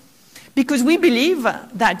future, because we believe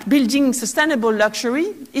that building sustainable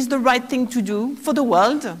luxury is the right thing to do for the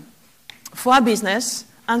world, for our business,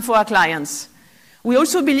 and for our clients. We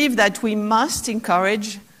also believe that we must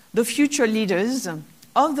encourage the future leaders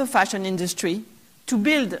of the fashion industry to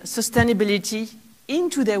build sustainability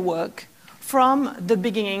into their work from the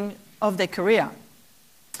beginning of their career.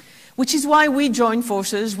 Which is why we joined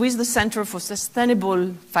forces with the Center for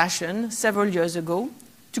Sustainable Fashion several years ago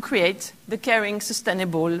to create the Kering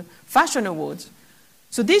Sustainable Fashion Awards.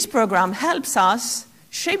 So this program helps us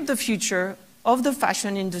shape the future of the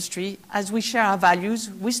fashion industry as we share our values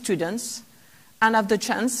with students and have the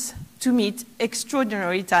chance to meet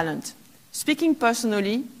extraordinary talent. Speaking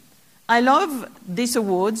personally, I love these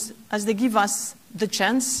awards as they give us the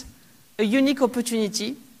chance, a unique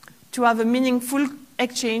opportunity to have a meaningful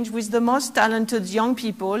exchange with the most talented young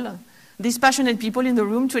people, these passionate people in the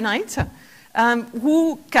room tonight,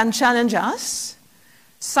 who can challenge us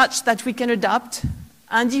such that we can adapt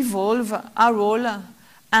and evolve our role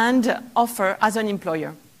and offer as an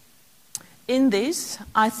employer. in this,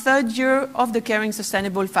 our third year of the Kering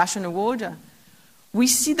Sustainable Fashion Award, we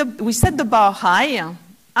set the bar high,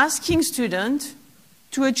 asking students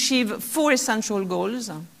to achieve 4 essential goals.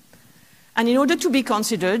 And in order to be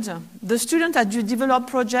considered, the student had to develop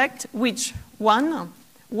projects which, 1,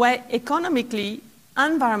 were economically,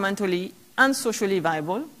 environmentally, and socially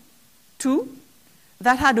viable. 2,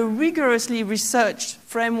 that had a rigorously researched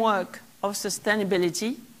framework of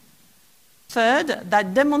sustainability. 3rd,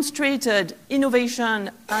 that demonstrated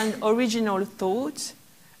innovation and original thought.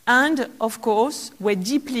 And, of course, were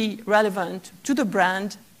deeply relevant to the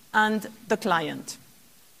brand and the client.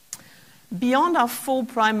 Beyond our 4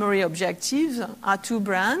 primary objectives, our 2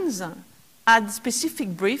 brands had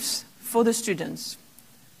specific briefs for the students.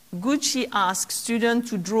 Gucci asked students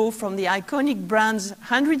to draw from the iconic brand's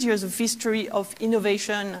 100 years of history of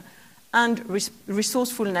innovation and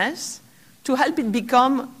resourcefulness to help it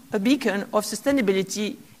become a beacon of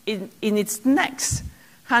sustainability in its next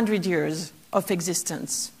 100 years of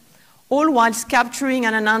existence, all whilst capturing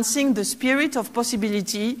and enhancing the spirit of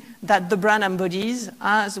possibility that the brand embodies,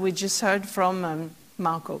 as we just heard from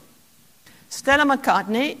Marco. Stella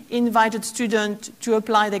McCartney invited students to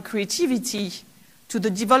apply their creativity to the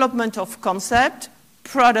development of concepts,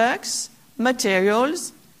 products,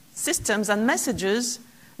 materials, systems, and messages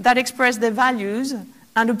that express their values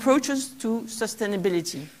and approaches to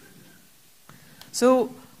sustainability.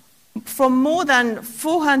 So, from more than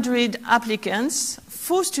 400 applicants,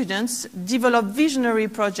 4 students developed visionary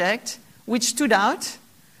projects which stood out,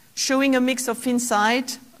 showing a mix of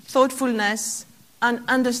insight, thoughtfulness, and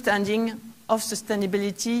understanding of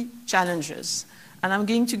sustainability challenges. And I'm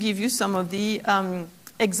going to give you some of the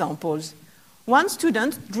examples. One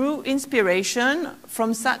student drew inspiration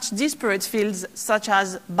from such disparate fields such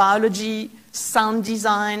as biology, sound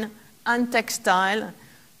design, and textile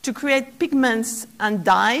to create pigments and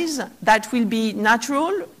dyes that will be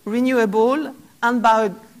natural, renewable, and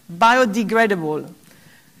biodegradable.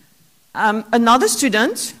 Another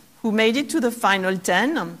student who made it to the final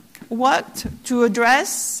 10 worked to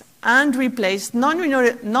address and replace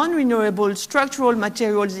non-renewable structural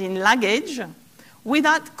materials in luggage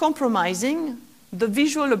without compromising the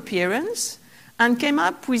visual appearance, and came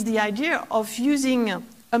up with the idea of using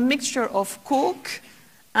a mixture of cork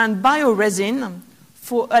and bioresin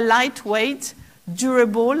for a lightweight,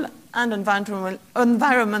 durable, and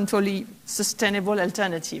environmentally sustainable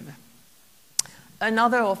alternative.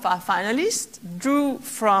 Another of our finalists drew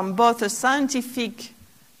from both a scientific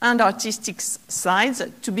and artistic sides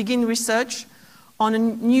to begin research on a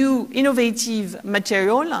new innovative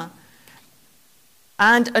material.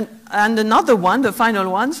 And another one, the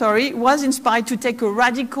final one, sorry, was inspired to take a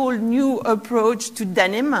radical new approach to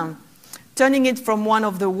denim, turning it from one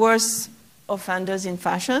of the worst offenders in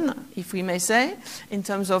fashion, if we may say, in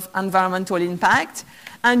terms of environmental impact,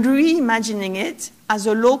 and reimagining it as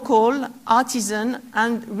a local, artisan,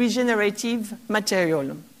 and regenerative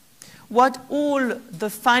material. What all the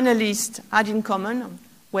finalists had in common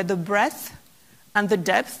were the breadth and the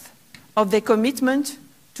depth of their commitment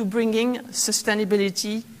to bringing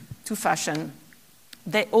sustainability to fashion.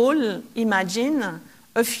 They all imagine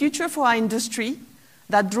a future for our industry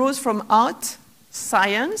that draws from art,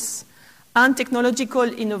 science, and technological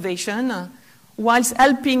innovation, whilst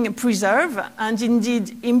helping preserve and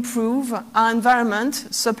indeed improve our environment,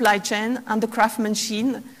 supply chain, and the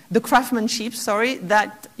craftsmanship,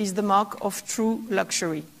 that is the mark of true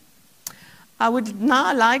luxury. I would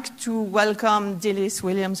now like to welcome Dilys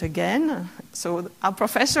Williams again, so our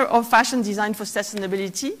Professor of Fashion Design for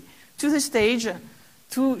Sustainability, to the stage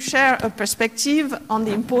to share a perspective on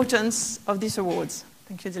the importance of these awards.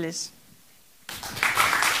 Thank you, Dilys.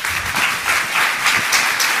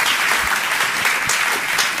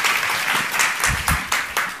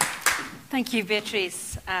 Thank you,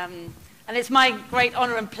 Beatrice. And it's my great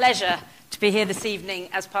honour and pleasure to be here this evening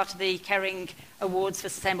as part of the Kering Awards for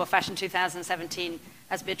Sustainable Fashion 2017,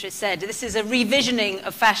 as Beatrice said. This is a revisioning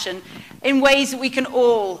of fashion in ways that we can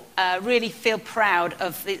all really feel proud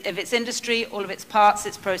of its industry, all of its parts,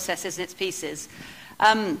 its processes, and its pieces.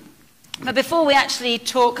 But before we actually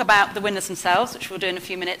talk about the winners themselves, which we'll do in a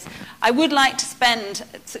few minutes, I would like to spend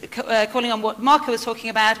calling on what Marco was talking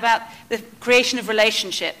about the creation of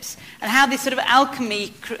relationships and how this sort of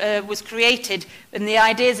alchemy was created and the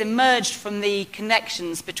ideas emerged from the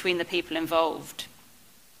connections between the people involved.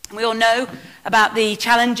 And we all know about the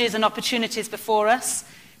challenges and opportunities before us,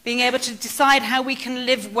 being able to decide how we can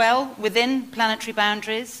live well within planetary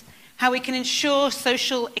boundaries, how we can ensure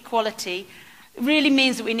social equality. It really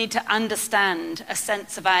means that we need to understand a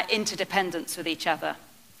sense of our interdependence with each other.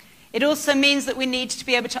 It also means that we need to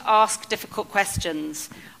be able to ask difficult questions.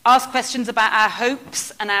 Ask questions about our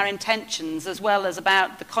hopes and our intentions, as well as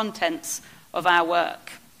about the contents of our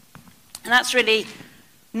work. And that's really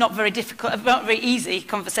not very difficult, not very easy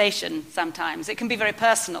conversation sometimes. It can be very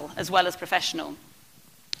personal as well as professional.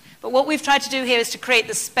 But what we've tried to do here is to create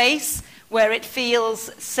the space where it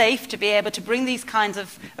feels safe to be able to bring these kinds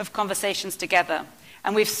of conversations together.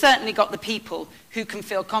 And we've certainly got the people who can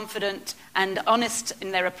feel confident and honest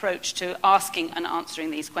in their approach to asking and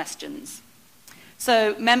answering these questions.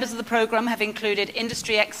 So members of the programme have included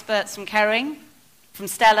industry experts from Kering, from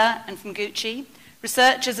Stella and from Gucci,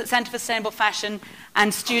 researchers at Centre for Sustainable Fashion,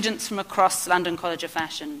 and students from across London College of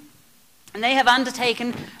Fashion. And they have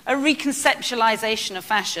undertaken a reconceptualisation of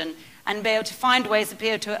fashion and be able to find ways to be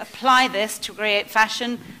able to apply this to create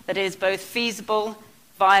fashion that is both feasible,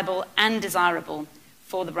 viable, and desirable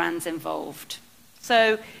for the brands involved.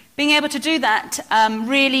 So being able to do that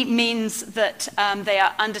really means that they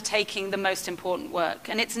are undertaking the most important work.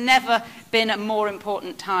 And it's never been a more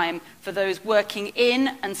important time for those working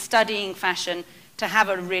in and studying fashion to have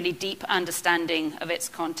a really deep understanding of its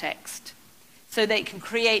context, so they can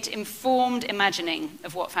create informed imagining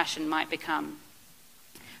of what fashion might become.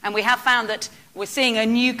 And we have found that we're seeing a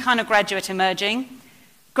new kind of graduate emerging,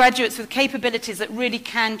 graduates with capabilities that really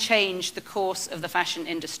can change the course of the fashion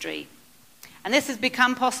industry. And this has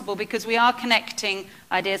become possible because we are connecting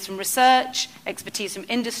ideas from research, expertise from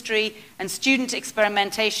industry, and student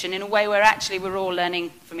experimentation in a way where actually we're all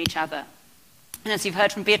learning from each other. And as you've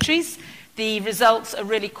heard from Beatrice, the results are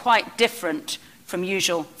really quite different from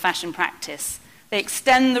usual fashion practice. They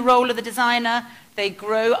extend the role of the designer, they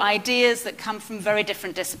grow ideas that come from very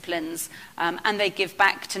different disciplines, and they give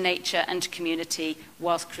back to nature and to community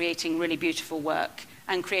whilst creating really beautiful work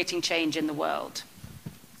and creating change in the world.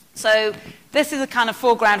 So this is a kind of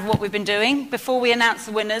foreground of what we've been doing. Before we announce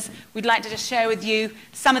the winners, we'd like to just share with you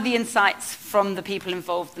some of the insights from the people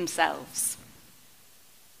involved themselves.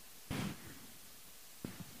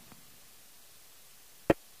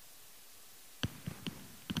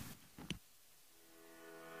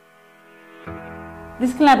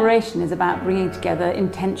 This collaboration is about bringing together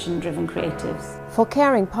intention-driven creatives. For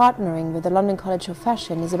Kering, partnering with the London College of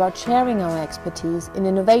Fashion is about sharing our expertise in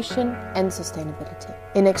innovation and sustainability.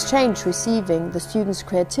 In exchange, receiving the students'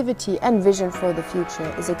 creativity and vision for the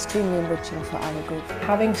future is extremely enriching for our group.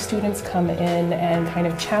 Having students come in and kind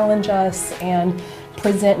of challenge us and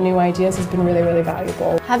present new ideas has been really, really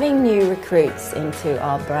valuable. Having new recruits into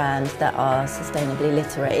our brand that are sustainably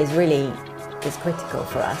literate is critical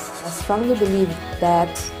for us. I strongly believe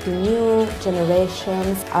that the new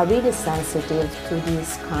generations are really sensitive to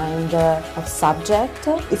this kind of subject.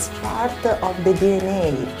 It's part of the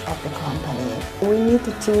DNA of the company. We need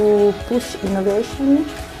to push innovation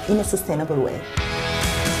in a sustainable way.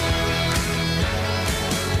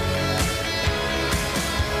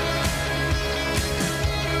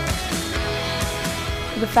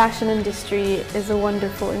 The fashion industry is a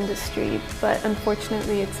wonderful industry, but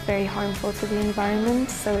unfortunately it's very harmful to the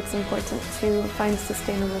environment, so it's important to find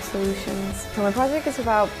sustainable solutions. So my project is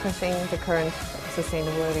about pushing the current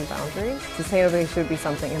sustainability boundaries. Sustainability should be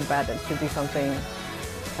something embedded, should be something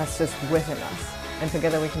that's just within us, and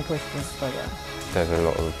together we can push this further. There's a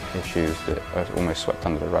lot of issues that are almost swept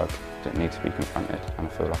under the rug that need to be confronted, and I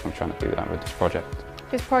feel like I'm trying to do that with this project.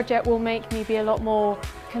 This project will make me be a lot more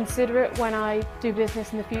considerate when I do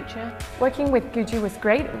business in the future. Working with Gucci was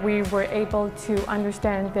great. We were able to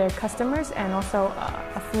understand their customers and also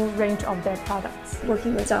a full range of their products.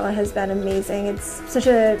 Working with Stella has been amazing. It's such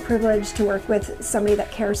a privilege to work with somebody that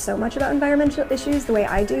cares so much about environmental issues the way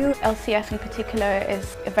I do. LCF in particular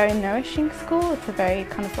is a very nourishing school. It's a very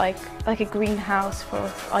kind of like a greenhouse for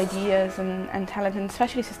ideas and talent, and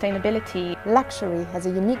especially sustainability. Luxury has a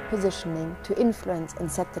unique positioning to influence and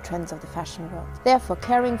set the trends of the fashion world. Therefore,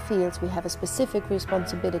 Kering feels we have a specific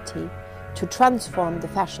responsibility to transform the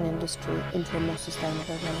fashion industry into a more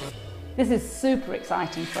sustainable one. This is super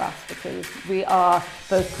exciting for us because we are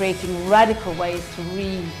both creating radical ways to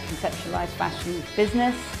reconceptualise fashion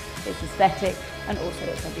business, its aesthetic, and also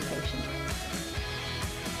its education.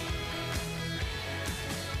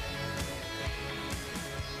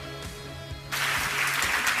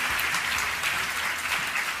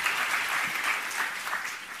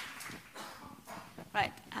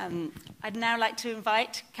 Right, I'd now like to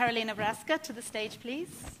invite Carolina Brasca to the stage,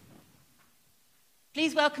 please.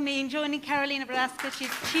 Please welcome me in joining Carolina Brasca. She's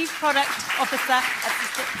Chief Product Officer at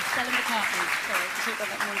Stella McCartney.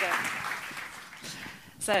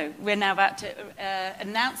 So we're now about to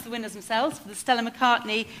announce the winners themselves for the Stella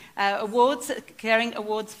McCartney Awards, Kering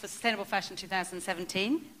Awards for Sustainable Fashion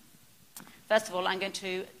 2017. First of all, I'm going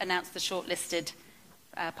to announce the shortlisted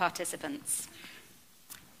participants.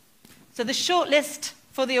 So the shortlist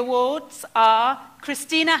for the awards are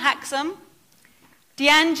Christina Haxam,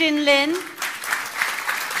 Dianjin Lin,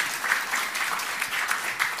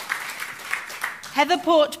 Heather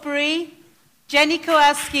Portbury, Jenny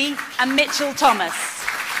Kowalski, and Mitchell Thomas.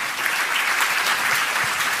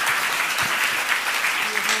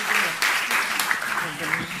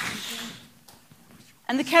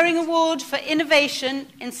 And the Kering Award for Innovation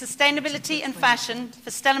in Sustainability and Fashion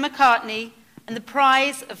for Stella McCartney, and the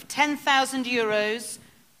prize of €10,000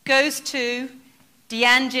 goes to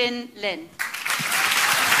Dianjin Lin.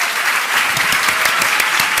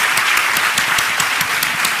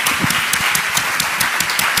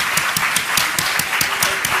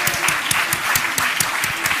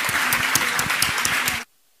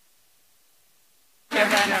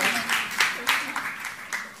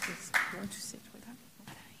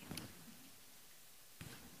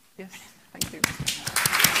 Yes, thank you.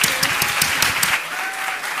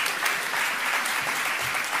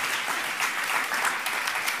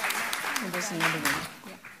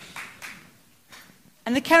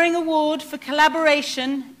 And the Kering Award for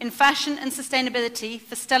Collaboration in Fashion and Sustainability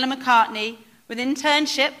for Stella McCartney with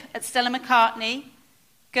internship at Stella McCartney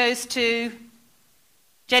goes to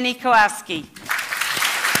Jenny Kowalski.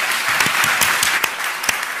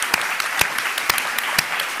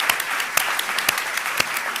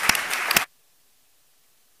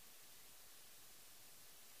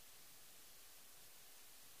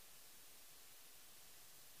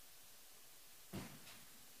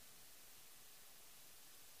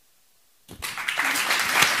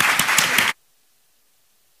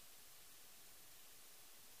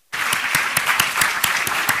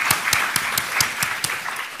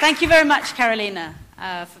 Thank you very much, Carolina,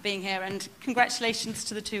 for being here, and congratulations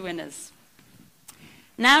to the two winners.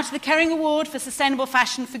 Now to the Kering Award for Sustainable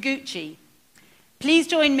Fashion for Gucci. Please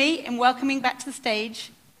join me in welcoming back to the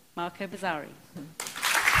stage Marco Bizzarri.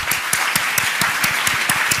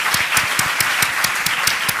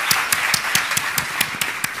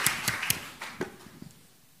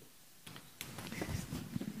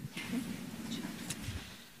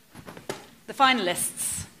 The finalists.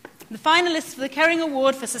 The finalists for the Kering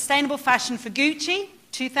Award for Sustainable Fashion for Gucci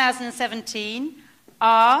 2017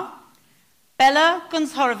 are Bella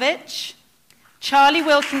Gonzhorovich, Charlie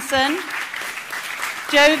Wilkinson,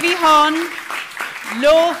 Jovi Hon,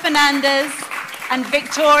 Laure Fernandez, and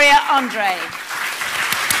Victoria Andre.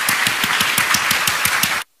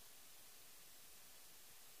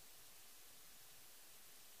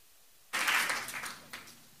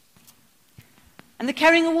 And the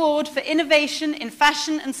Kering Award for Innovation in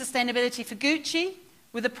Fashion and Sustainability for Gucci,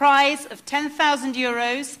 with a prize of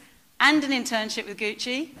 €10,000 and an internship with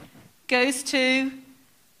Gucci, goes to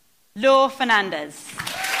Laure Fernandez.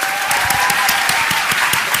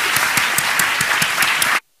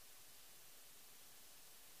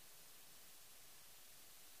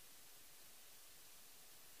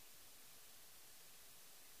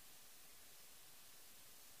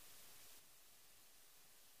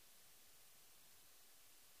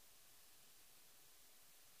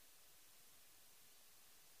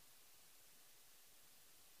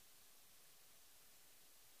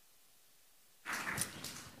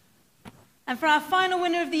 And for our final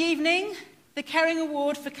winner of the evening, the Kering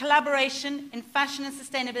Award for Collaboration in Fashion and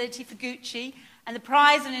Sustainability for Gucci, and the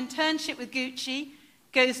prize and internship with Gucci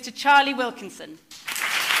goes to Charlie Wilkinson.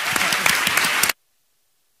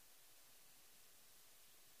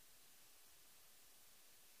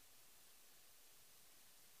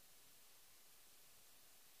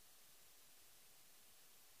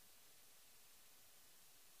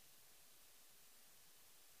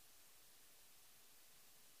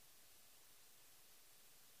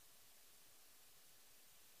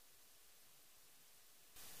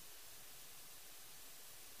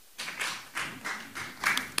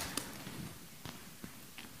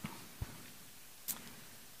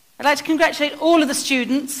 I'd like to congratulate all of the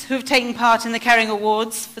students who have taken part in the Kering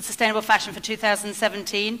Awards for Sustainable Fashion for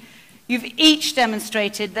 2017. You've each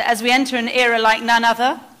demonstrated that as we enter an era like none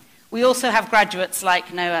other, we also have graduates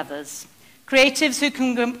like no others. Creatives who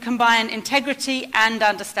can combine integrity and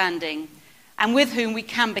understanding, and with whom we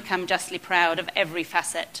can become justly proud of every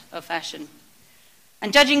facet of fashion.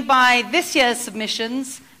 And judging by this year's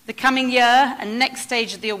submissions, the coming year and next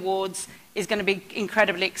stage of the awards is going to be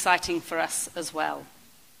incredibly exciting for us as well.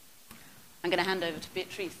 I'm going to hand over to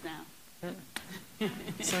Beatrice now.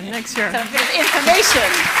 So next year. Some bit of information.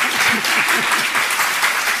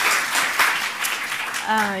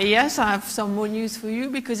 Yes, I have some more news for you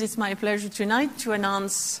because it's my pleasure tonight to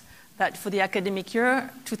announce that for the academic year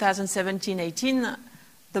 2017-18,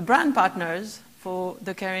 the brand partners for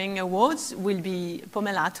the Kering Awards will be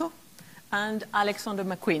Pomellato and Alexander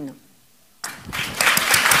McQueen.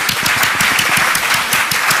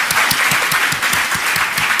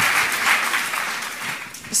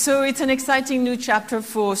 So it's an exciting new chapter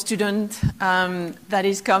for students that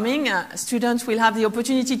is coming. Students will have the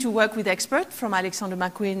opportunity to work with experts from Alexander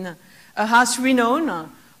McQueen, a house renowned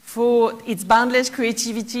for its boundless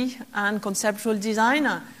creativity and conceptual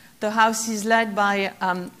design. The house is led by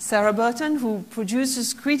Sarah Burton, who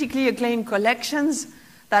produces critically acclaimed collections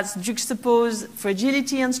that juxtapose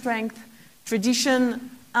fragility and strength, tradition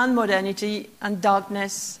and modernity, and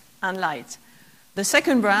darkness and light. The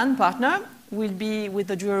second brand partner will be with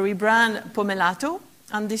the jewelry brand Pomellato,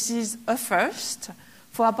 and this is a first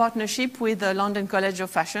for our partnership with the London College of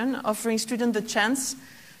Fashion, offering students the chance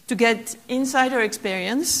to get insider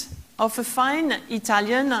experience of a fine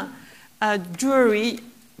Italian jewelry,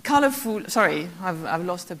 colorful, sorry, I've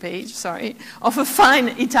lost a page, sorry, of a fine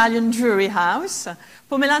Italian jewelry house.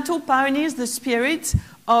 Pomellato pioneers the spirit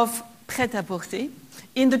of prêt-à-porter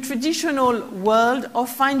in the traditional world of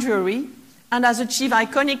fine jewelry and has achieved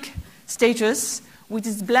iconic status with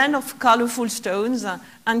its blend of colorful stones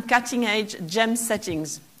and cutting-edge gem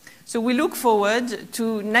settings. So we look forward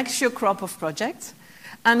to next year's crop of projects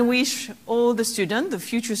and wish all the students, the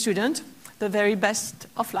future students, the very best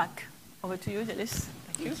of luck. Over to you, Delis.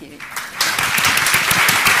 Thank you.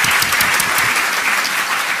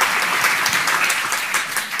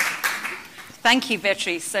 Thank you,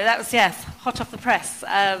 Beatrice. So that was, yes, hot off the press.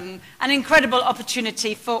 An incredible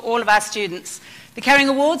opportunity for all of our students. The Kering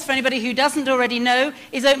Awards, for anybody who doesn't already know,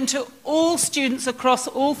 is open to all students across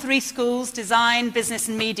all 3 schools, design, business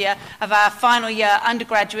and media, of our final year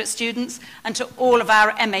undergraduate students, and to all of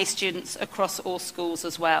our MA students across all schools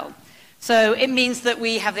as well. So it means that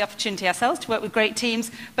we have the opportunity ourselves to work with great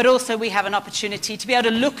teams, but also we have an opportunity to be able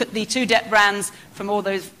to look at the 2-DEP brands from all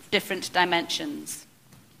those different dimensions.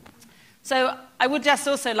 So I would just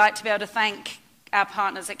also like to be able to thank our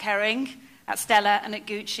partners at Kering, at Stella and at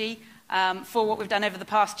Gucci, for what we've done over the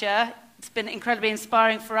past year. It's been incredibly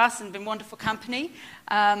inspiring for us and been wonderful company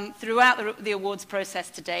throughout the awards process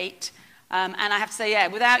to date. And I have to say, yeah,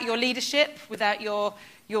 without your leadership, without your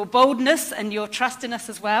boldness and your trust in us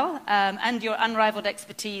as well, and your unrivaled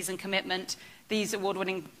expertise and commitment, these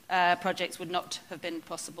award-winning projects would not have been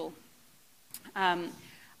possible.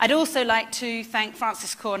 I'd also like to thank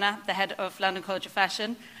Frances Corner, the head of London College of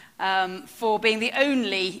Fashion, for being the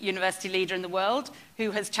only university leader in the world who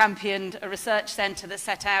has championed a research centre that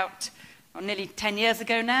set out nearly 10 years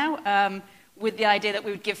ago now with the idea that we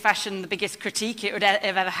would give fashion the biggest critique it would have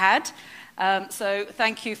ever had. So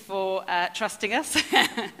thank you for trusting us.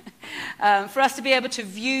 For us to be able to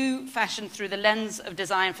view fashion through the lens of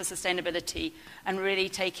design for sustainability and really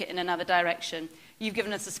take it in another direction. You've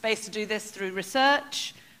given us the space to do this through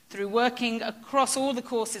research, through working across all the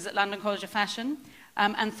courses at London College of Fashion,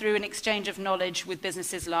 and through an exchange of knowledge with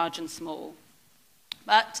businesses large and small.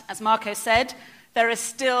 But, as Marco said, there is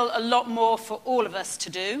still a lot more for all of us to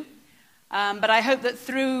do. But I hope that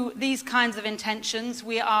through these kinds of intentions,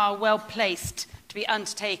 we are well placed to be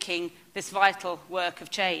undertaking this vital work of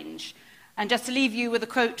change. And just to leave you with a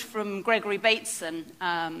quote from Gregory Bateson,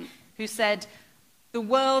 who said, "The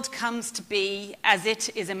world comes to be as it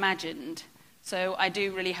is imagined." So I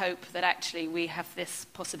do really hope that actually we have this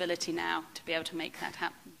possibility now to be able to make that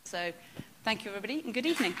happen. So thank you, everybody, and good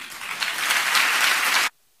evening.